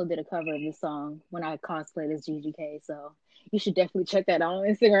actually also did a cover of this song when I cosplayed as GGK, so you should definitely check that out on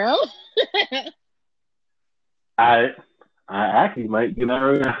Instagram. I I actually might do that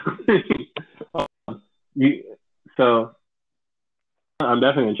right now. you, so I'm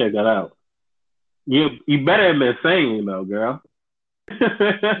definitely gonna check that out. You better have been singing though, girl.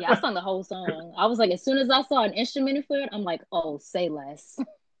 Yeah, I sung the whole song. I was like, as soon as I saw an instrument for it, I'm like, oh, say less.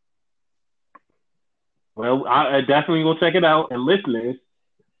 Well, I definitely will check it out. And listeners,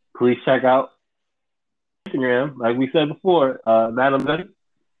 please check out Instagram. Like we said before, Madam Betty,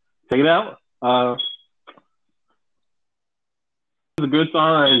 check it out. It's a good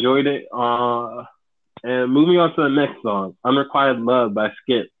song. I enjoyed it. And moving on to the next song, Unrequited Love by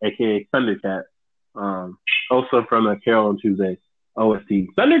Skip, aka Thundercat. Also from the Carol and Tuesday OST.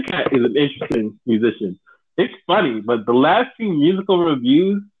 Thundercat is an interesting musician. It's funny, but the last few musical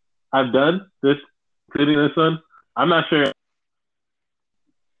reviews I've done, including this one, I'm not sure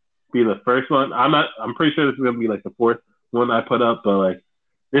be the first one. I'm pretty sure this is gonna be like the fourth one I put up, but like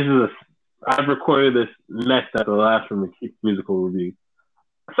this is I've recorded this next at the last from the musical review.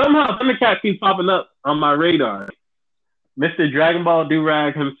 Somehow Thundercat keeps popping up on my radar. Mr. Dragon Ball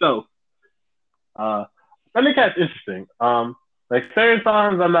Durag himself. Thundercat's interesting. Like certain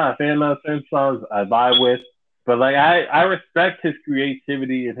songs I'm not a fan of, certain songs I vibe with, but like I respect his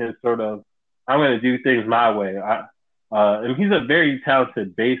creativity and his sort of I'm gonna do things my way. And he's a very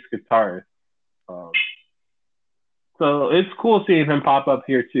talented bass guitarist. So it's cool seeing him pop up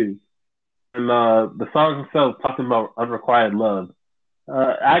here too. And the song itself talking about unrequited love.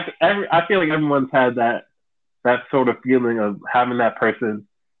 I feel like everyone's had that sort of feeling of having that person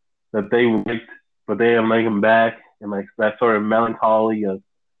that they liked, but they didn't like him back, and like that sort of melancholy of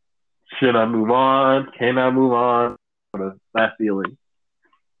should I move on? Can I move on? Sort of that feeling.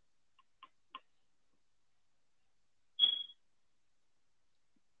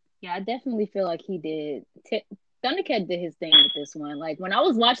 Yeah, I definitely feel like he did. Thundercat did his thing with this one. Like when I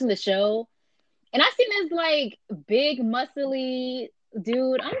was watching the show, and I seen this like big muscly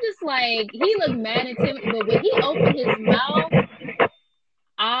dude, I'm just like he looked mad intimidated, but when he opened his mouth,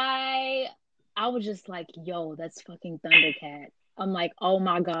 I was just like, yo, that's fucking Thundercat. I'm like, oh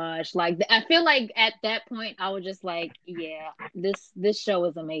my gosh. Like I feel like at that point I was just like, yeah, this show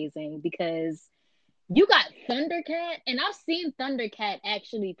is amazing because you got Thundercat, and I've seen Thundercat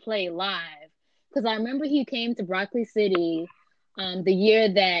actually play live because I remember he came to Broccoli City the year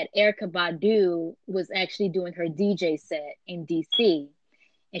that Erykah Badu was actually doing her DJ set in DC.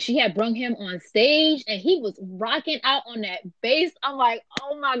 And she had brung him on stage and he was rocking out on that bass. I'm like,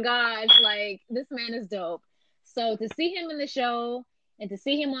 oh my gosh, like this man is dope. So to see him in the show and to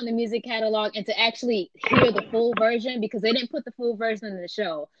see him on the music catalog and to actually hear the full version, because they didn't put the full version in the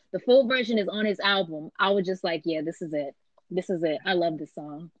show. The full version is on his album. I was just like, yeah, this is it. This is it. I love this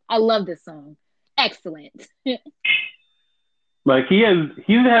song. I love this song. Excellent. Like he has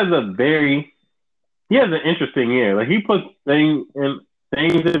an interesting ear. Like he puts things in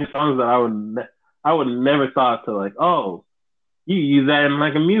songs that I would never thought to like, oh, you use that in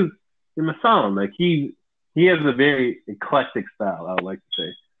like in a song. Like he has a very eclectic style, I would like to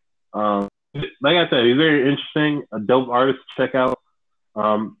say. Like I said, he's very interesting, a dope artist to check out.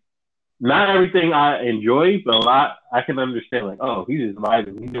 Not everything I enjoy, but a lot I can understand. Like, oh, he's just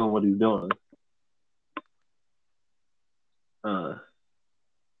vibing, he's doing what he's doing.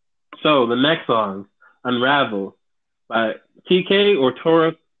 So the next song, Unravel, by TK or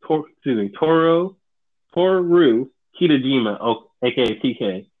Toru Kitajima, aka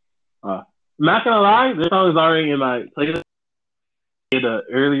TK. I'm not gonna lie, this song is already in my playlist. I did an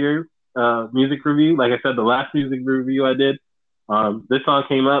earlier music review. Like I said, the last music review I did, this song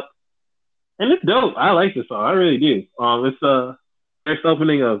came up, and it's dope. I like this song, I really do. It's the first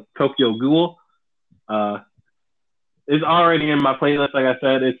opening of Tokyo Ghoul. It's already in my playlist. Like I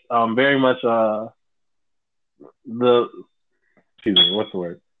said, it's very much what's the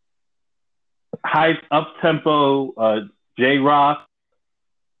word? High up tempo J rock,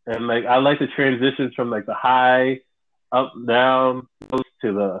 and like I like the transitions from like the high up down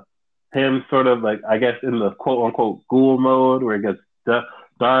to the him sort of like I guess in the quote unquote ghoul mode where it gets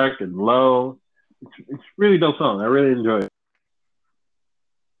dark and low. It's really dope song. I really enjoy it.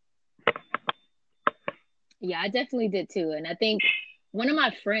 Yeah, I definitely did too. And I think one of my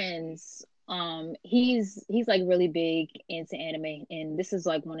friends, he's like really big into anime, and this is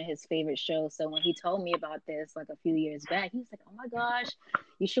like one of his favorite shows. So when he told me about this like a few years back, he was like, oh my gosh,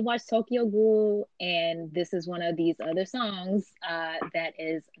 you should watch Tokyo Ghoul. And this is one of these other songs that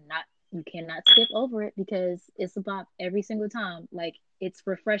is not, you cannot skip over it because it's about every single time. Like it's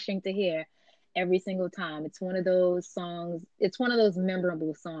refreshing to hear every single time. It's one of those songs, it's one of those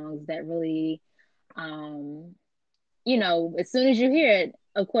memorable songs that really as soon as you hear it,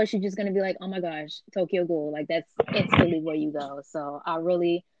 of course you're just gonna be like, oh my gosh, Tokyo Ghoul. Like that's instantly where you go. So I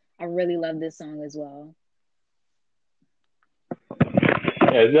really love this song as well.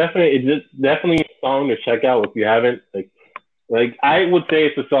 Yeah, it's definitely a song to check out if you haven't. Like I would say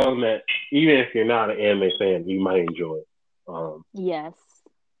it's a song that even if you're not an anime fan, you might enjoy. Yes.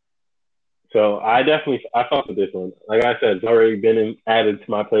 So I fucked with this one. Like I said, it's already been added to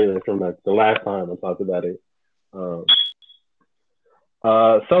my playlist from like the last time I talked about it. So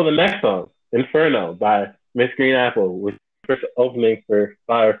the next song, Inferno by Miss Green Apple, was first opening for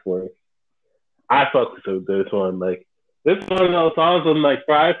Fire Force. I fucked with this one. Like this one of those songs when like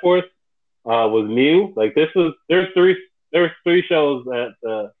Fire Force was new. Like there were three shows at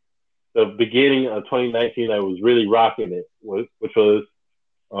the beginning of 2019 that was really rocking it, which was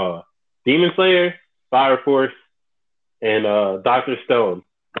Demon Slayer, Fire Force, and Dr. Stone.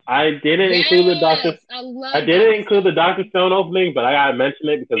 I didn't include the Doctor. Yes, I I love didn't Doctor include the Stone. Doctor Stone opening, but I gotta mention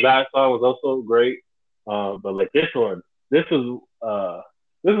it because that song was also great. But like this one, this was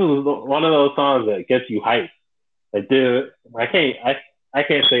this was one of those songs that gets you hyped. Like, dude, I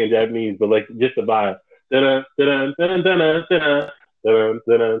can't sing in Japanese, but like just the vibe.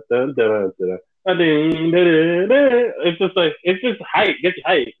 It's just like it's just hype, gets you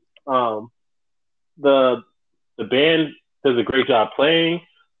hype. The the band does a great job playing,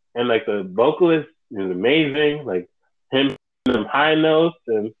 and like the vocalist is amazing. Like him, them high notes,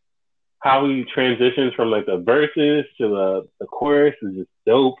 and how he transitions from like the verses to the chorus is just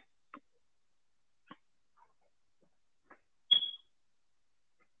dope.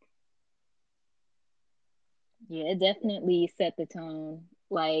 Yeah, it definitely set the tone.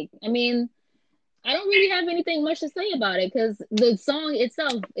 Like, I mean, I don't really have anything much to say about it because the song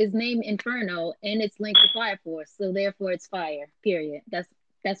itself is named Inferno and it's linked to Fire Force, so therefore it's fire. Period. That's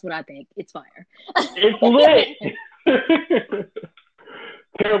what I think. It's fire. It's lit.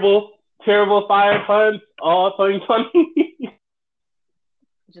 Terrible, terrible fire puns all 2020.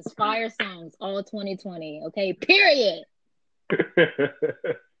 Just fire songs all 2020. Okay, period.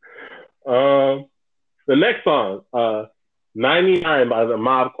 um, the next song, 99 by the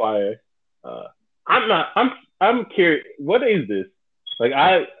Mob Choir. Uh, I'm not. I'm curious. What is this? Like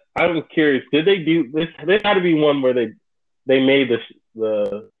I'm curious. Did they do this? There had to be one where they made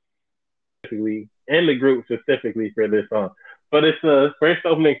the and the group specifically for this song. But it's the first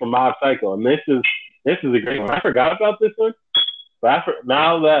opening for Mob Psycho, and this is a great one. I forgot about this one, but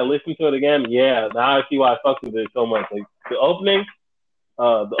now that I listen to it again, yeah, now I see why I fucked with it so much. Like the opening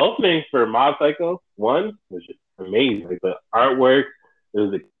for Mob Psycho 1 was just amazing. Like the artwork, it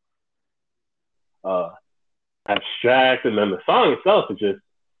was abstract, and then the song itself is just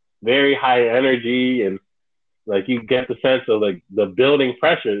very high energy, and like you get the sense of like the building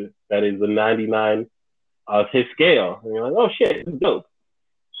pressure that is the 99 of his scale. And you're like, oh shit, it's dope.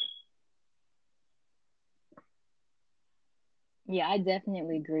 Yeah, I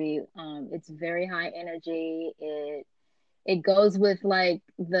definitely agree. It's very high energy. It goes with like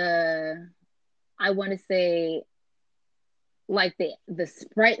the I want to say like the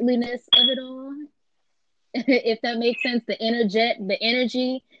sprightliness of it all. If that makes sense, the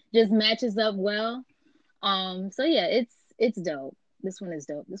energy just matches up well. So yeah, it's dope. This one is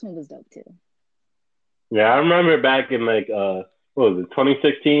dope. This one was dope too. Yeah, I remember back in like what was it,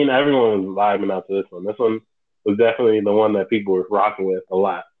 2016? Everyone was vibing out to this one. This one was definitely the one that people were rocking with a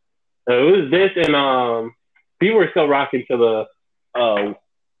lot. It was this, and people were still rocking to the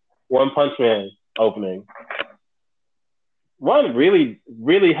One Punch Man opening. One really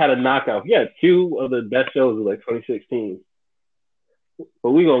had a knockout. Yeah, two of the best shows of like 2016.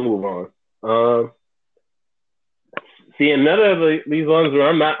 But we gonna move on. See, another of these ones where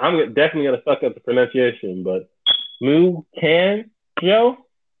I'm definitely gonna fuck up the pronunciation, but Mu Can Joe.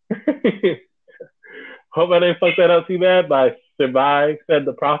 Hope I didn't fuck that up too bad. By Survive Said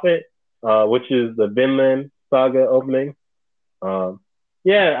the Prophet, which is the Vinland Saga opening. Um,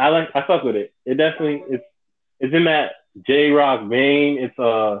 yeah, I fuck with it. It definitely it's in that J Rock vein. It's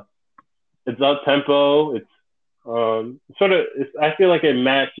up tempo. It's sort of I feel like it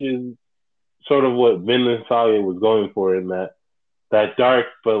matches sort of what Vinland Saga was going for in that dark,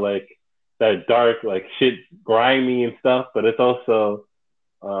 but like that dark like shit grimy and stuff, but it's also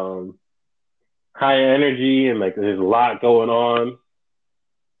um high energy and like there's a lot going on.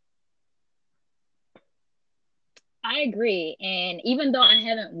 I agree. And even though I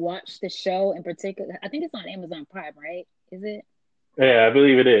haven't watched the show in particular, I think it's on Amazon Prime, right? Is it? Yeah, I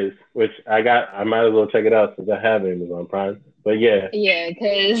believe it is. Which I might as well check it out since I have Amazon Prime. But yeah, Yeah,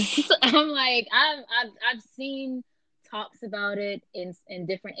 because I'm like I've seen talks about it in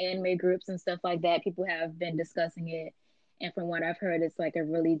different anime groups and stuff like that. People have been discussing it, and from what I've heard, it's like a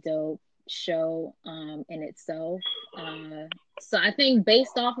really dope show in itself. So I think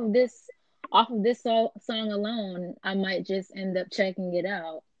based off of this song alone, I might just end up checking it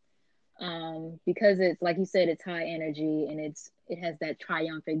out. Because it's like you said, it's high energy and it has that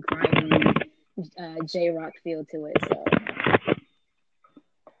triumphant, grimy J Rock feel to it. So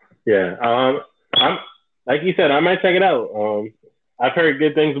yeah. I'm like you said, I might check it out. I've heard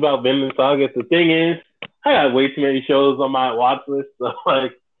good things about Vinland Saga. The thing is, I got way too many shows on my watch list. So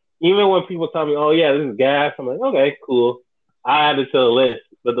like, even when people tell me, "Oh yeah, this is gas," I'm like, "Okay, cool." I add it to the list,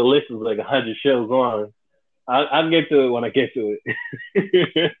 but the list is like 100 shows long. I'll get to it when I get to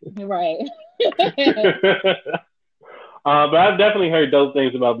it. right. But I've definitely heard dope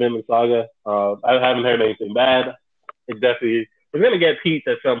things about Vinland Saga. I haven't heard anything bad. It definitely it's gonna get peaked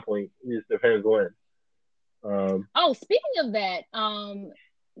at some point. It just depends when. Um, Oh, speaking of that,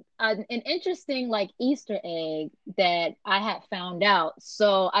 an interesting like Easter egg that I had found out.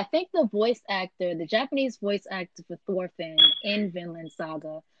 So I think the voice actor, the Japanese voice actor for Thorfinn in Vinland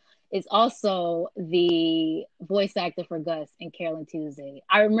Saga, is also the voice actor for Gus in Carolyn Tuesday.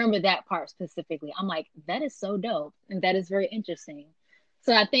 I remember that part specifically. I'm like, that is so dope, and that is very interesting.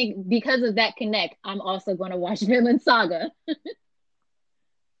 So I think because of that connect, I'm also going to watch Vinland Saga.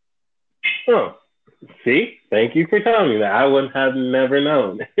 Oh, see, thank you for telling me that. I would have never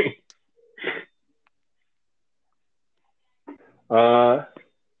known. uh,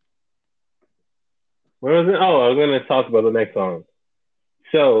 where was it? Oh, I was going to talk about the next song.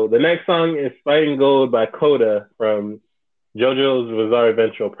 So the next song is "Fighting Gold" by Coda from JoJo's Bizarre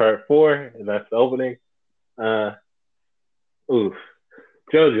Adventure Part 4, and that's the opening. Uh, oof,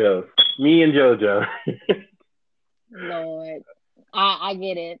 JoJo, me and JoJo. Lord, I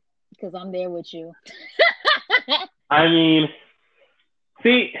get it because I'm there with you. I mean,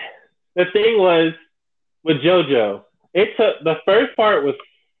 see, the thing was with JoJo, it took the first part was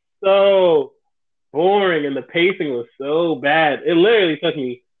so boring and the pacing was so bad. It literally took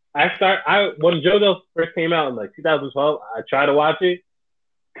me. When JoJo first came out in like 2012. I tried to watch it,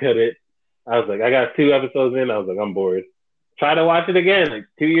 couldn't. I was like, I got 2 episodes in. I was like, I'm bored. Try to watch it again like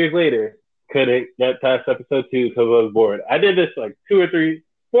 2 years later. Couldn't get past episode 2 because I was bored. I did this like 4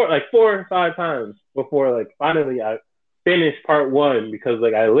 or 5 times before like finally I finished part 1 because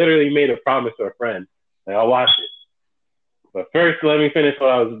like I literally made a promise to a friend. Like I'll watch it. But first, let me finish what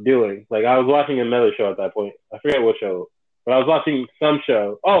I was doing. Like, I was watching another show at that point. I forget what show. But I was watching some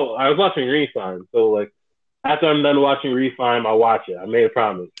show. Oh, I was watching Refine. So, like, after I'm done watching Refine, I'll watch it. I made a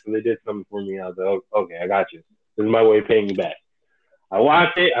promise. So they did something for me. I was like, oh, okay, I got you. This is my way of paying you back. I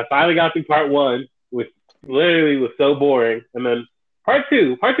watched it. I finally got through part 1, which literally was so boring. And then part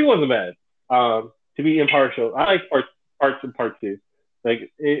 2 wasn't bad. To be impartial, I like parts of part 2.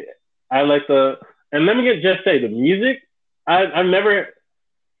 Like, I like and let me just say, the music, I've never,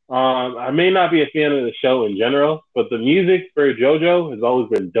 I may not be a fan of the show in general, but the music for JoJo has always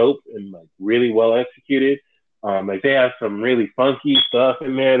been dope and like really well executed. Like they have some really funky stuff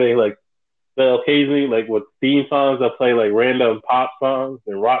in there. They'll occasionally like with theme songs, they'll play like random pop songs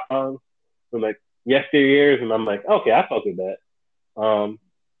and rock songs from like yesteryears, and I'm like, okay, I fuck with that. So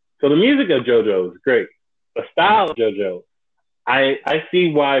the music of JoJo is great. The style of JoJo, I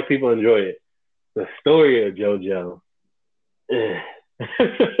see why people enjoy it. The story of JoJo.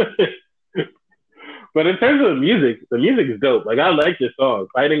 But in terms of the music is dope. Like I like this song,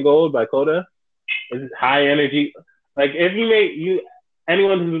 "Fighting Gold" by Coda. It's high energy. Like if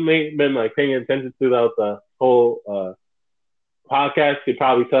anyone who's been like paying attention throughout the whole podcast could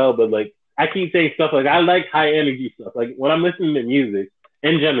probably tell. But like I keep saying stuff like I like high energy stuff. Like when I'm listening to music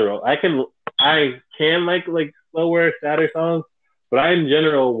in general, I can like slower, sadder songs, but I in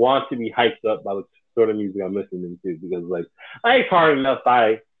general want to be hyped up by the sort of music I'm listening to because like it's hard enough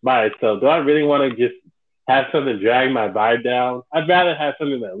by itself. Do I really want to just have something drag my vibe down? I'd rather have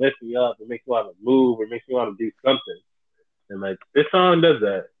something that lifts me up and makes me want to move or makes me want to do something. And like this song does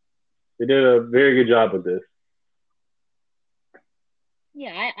that. They did a very good job with this.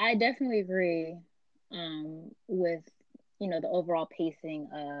 Yeah, I definitely agree with the overall pacing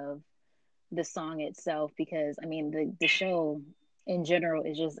of the song itself because I mean the show in general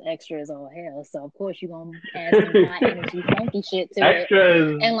is just extra as all hell. So of course you're gonna add some high energy funky shit to it.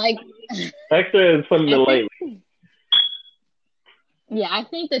 And like extra is something to lightly. Yeah, I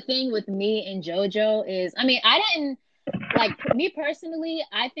think the thing with me and JoJo is I mean, I didn't like me personally,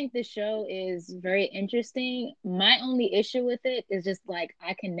 I think the show is very interesting. My only issue with it is just like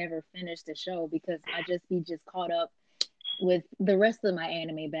I can never finish the show because I just be caught up with the rest of my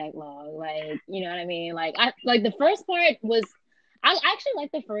anime backlog. Like, you know what I mean? Like I like the first part was I actually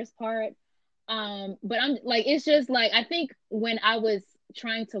like the first part. But I'm like it's just like I think when I was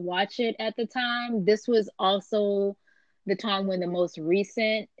trying to watch it at the time, this was also the time when the most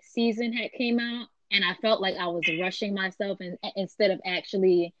recent season had came out and I felt like I was rushing myself and instead of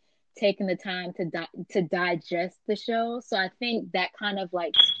actually taking the time to digest the show. So I think that kind of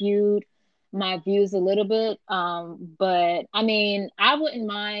like skewed my views a little bit. But I mean, I wouldn't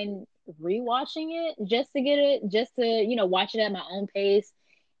mind rewatching it just to watch it at my own pace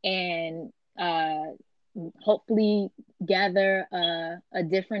and hopefully gather a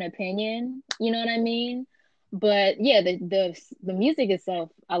different opinion. You know what I mean? But yeah, the music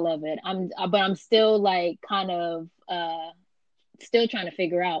itself, I love it. But I'm still like kind of still trying to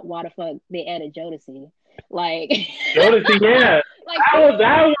figure out why the fuck they added Jodeci. Like Jodeci, yeah. Like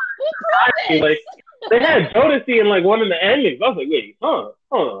that was like they had Jodeci in like one of the endings. I was like, wait, hold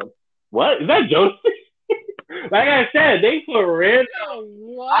on. What? Is that Jodeci? Like I said, they put random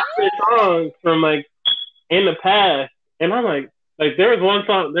What? songs from like in the past, and I'm like there was one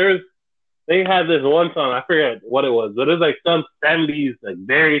song. They had this one song. I forget what it was, but it was like some '70s, like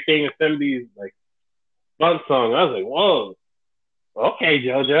very famous '70s, like funk song. I was like, whoa, okay,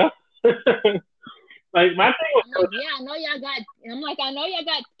 JoJo. Like my thing was, I'm like, yeah, I know y'all got. I'm like, I know y'all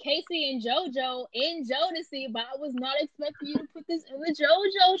got Casey and JoJo in Jodeci, but I was not expecting you to put this in the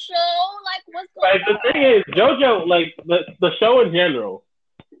JoJo show. Like, what's going like the thing is, JoJo, like the show in general.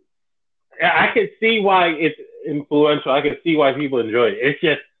 I could see why it's influential. I could see why people enjoy it. It's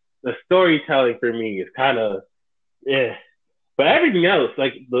just the storytelling for me is kind of yeah. But everything else,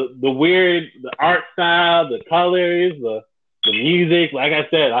 like the weird, the art style, the colors, the music, like I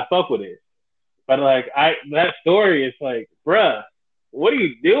said, I fuck with it. But like that story is like, bruh, what are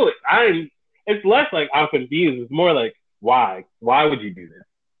you doing? It's less like I'm confused. It's more like why? Why would you do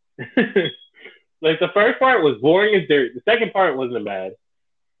this? Like the first part was boring as dirt. The second part wasn't bad.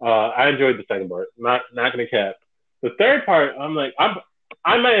 I enjoyed the second part. Not gonna cap. The third part, I might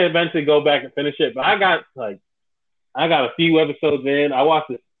eventually go back and finish it, but I got a few episodes in. I watched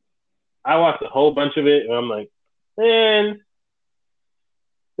a whole bunch of it, and I'm like, man,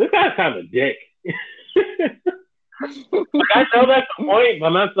 this guy's kind of a dick. Like, I know that's the point, but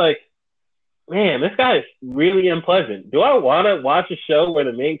I'm like, man, this guy is really unpleasant. Do I want to watch a show where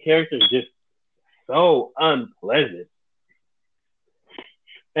the main character is just so unpleasant?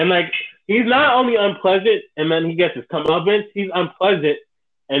 And like, he's not only unpleasant, and then he gets his comeuppance. He's unpleasant,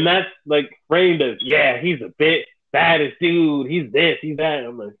 and that's like framed as, yeah, he's a bit baddest dude. He's this, he's that.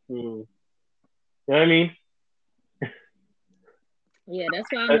 I'm like, You know what I mean? Yeah,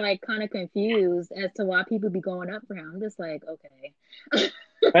 that's why I'm like kind of confused as to why people be going up for him. I'm just like, okay.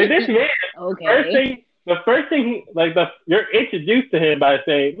 Like this man, okay. the first thing you're introduced to him by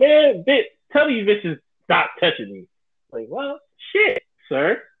saying, man, bitch, tell these bitches stop touching me. Like, well, shit,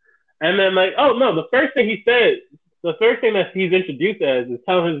 sir. And then like, oh no, the first thing that he's introduced as is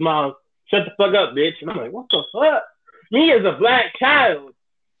telling his mom, shut the fuck up, bitch. And I'm like, what the fuck? Me as a black child.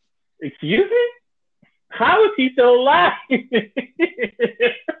 Excuse me? How is he still alive?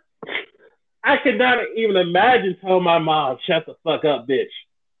 I could not even imagine telling my mom, shut the fuck up, bitch.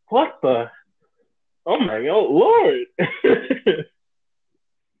 What the? Oh my Lord.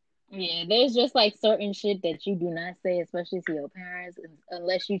 Yeah, there's just like certain shit that you do not say, especially to your parents,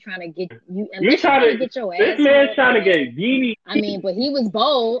 unless you're trying to get you. Unless you're trying to get your ass. This man's trying to get DDT. I mean, but he was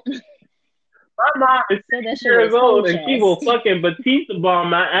bold. My mom is 6 years old and she will fucking Batista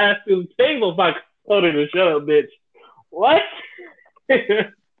bomb my ass through the table if I told her to shut up, bitch. What?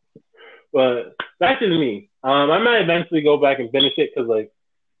 But that's just me. I might eventually go back and finish it because, like,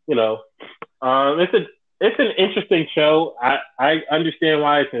 you know, it's an interesting show. I understand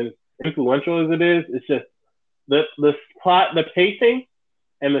why it's as influential as it is. It's just the plot, the pacing,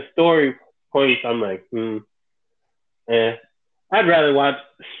 and the story points. I'm like, I'd rather watch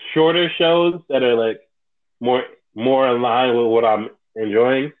shorter shows that are like more in line with what I'm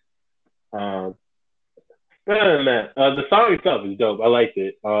enjoying. But other than that, the song itself is dope. I liked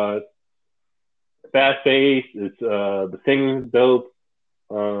it. Fast paced. It's the singing's dope.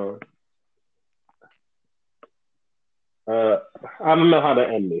 I don't know how to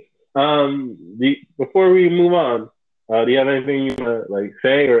end this. Before we move on, do you have anything you want to like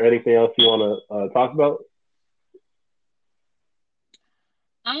say or anything else you want to talk about?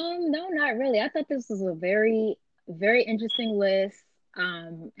 No, not really. I thought this was a very, very interesting list.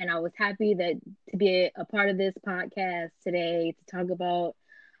 And I was happy to be a part of this podcast today to talk about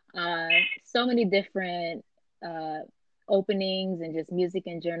so many different openings and just music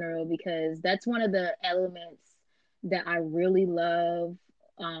in general, because that's one of the elements that I really love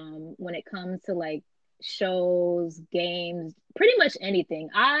when it comes to like shows, games, pretty much anything.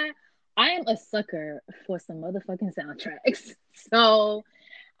 I am a sucker for some motherfucking soundtracks. So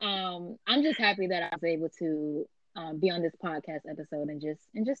I'm just happy that I was able to be on this podcast episode and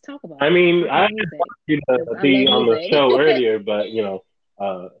just talk about. I mean, I wanted you to be on the show earlier, but you know,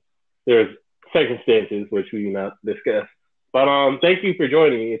 there's circumstances which we do not discuss. But thank you for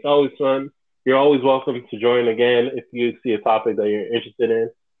joining me. It's always fun. You're always welcome to join again if you see a topic that you're interested in.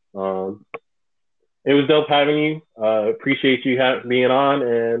 It was dope having you. Appreciate you being on.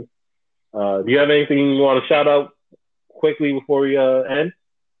 And do you have anything you want to shout out quickly before we end?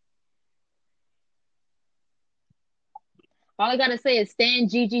 All I gotta say is Stan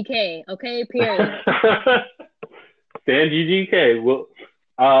GGK, okay? Period. Stan GGK. Well,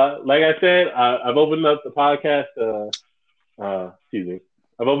 like I said, I've opened up the podcast.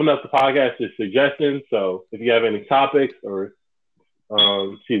 I've opened up the podcast to suggestions. So if you have any topics or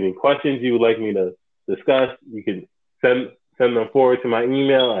questions you would like me to discuss, you can send them forward to my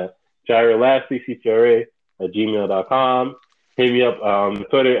email at gyrolashley@gmail.com. Hit me up on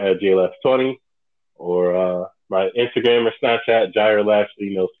Twitter at jlef20 or my Instagram or Snapchat, Gyro Lashley,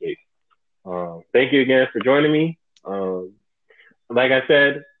 no space. Thank you again for joining me. Like I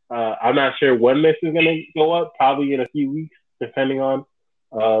said, I'm not sure when this is going to go up, probably in a few weeks, depending on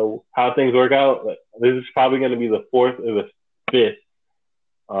how things work out. This is probably going to be the 4th or the 5th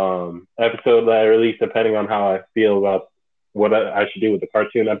episode that I release, depending on how I feel about what I should do with the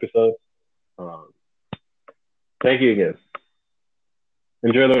cartoon episode. Thank you again.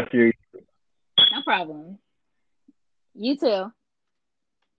 Enjoy the rest of your No problem. You too.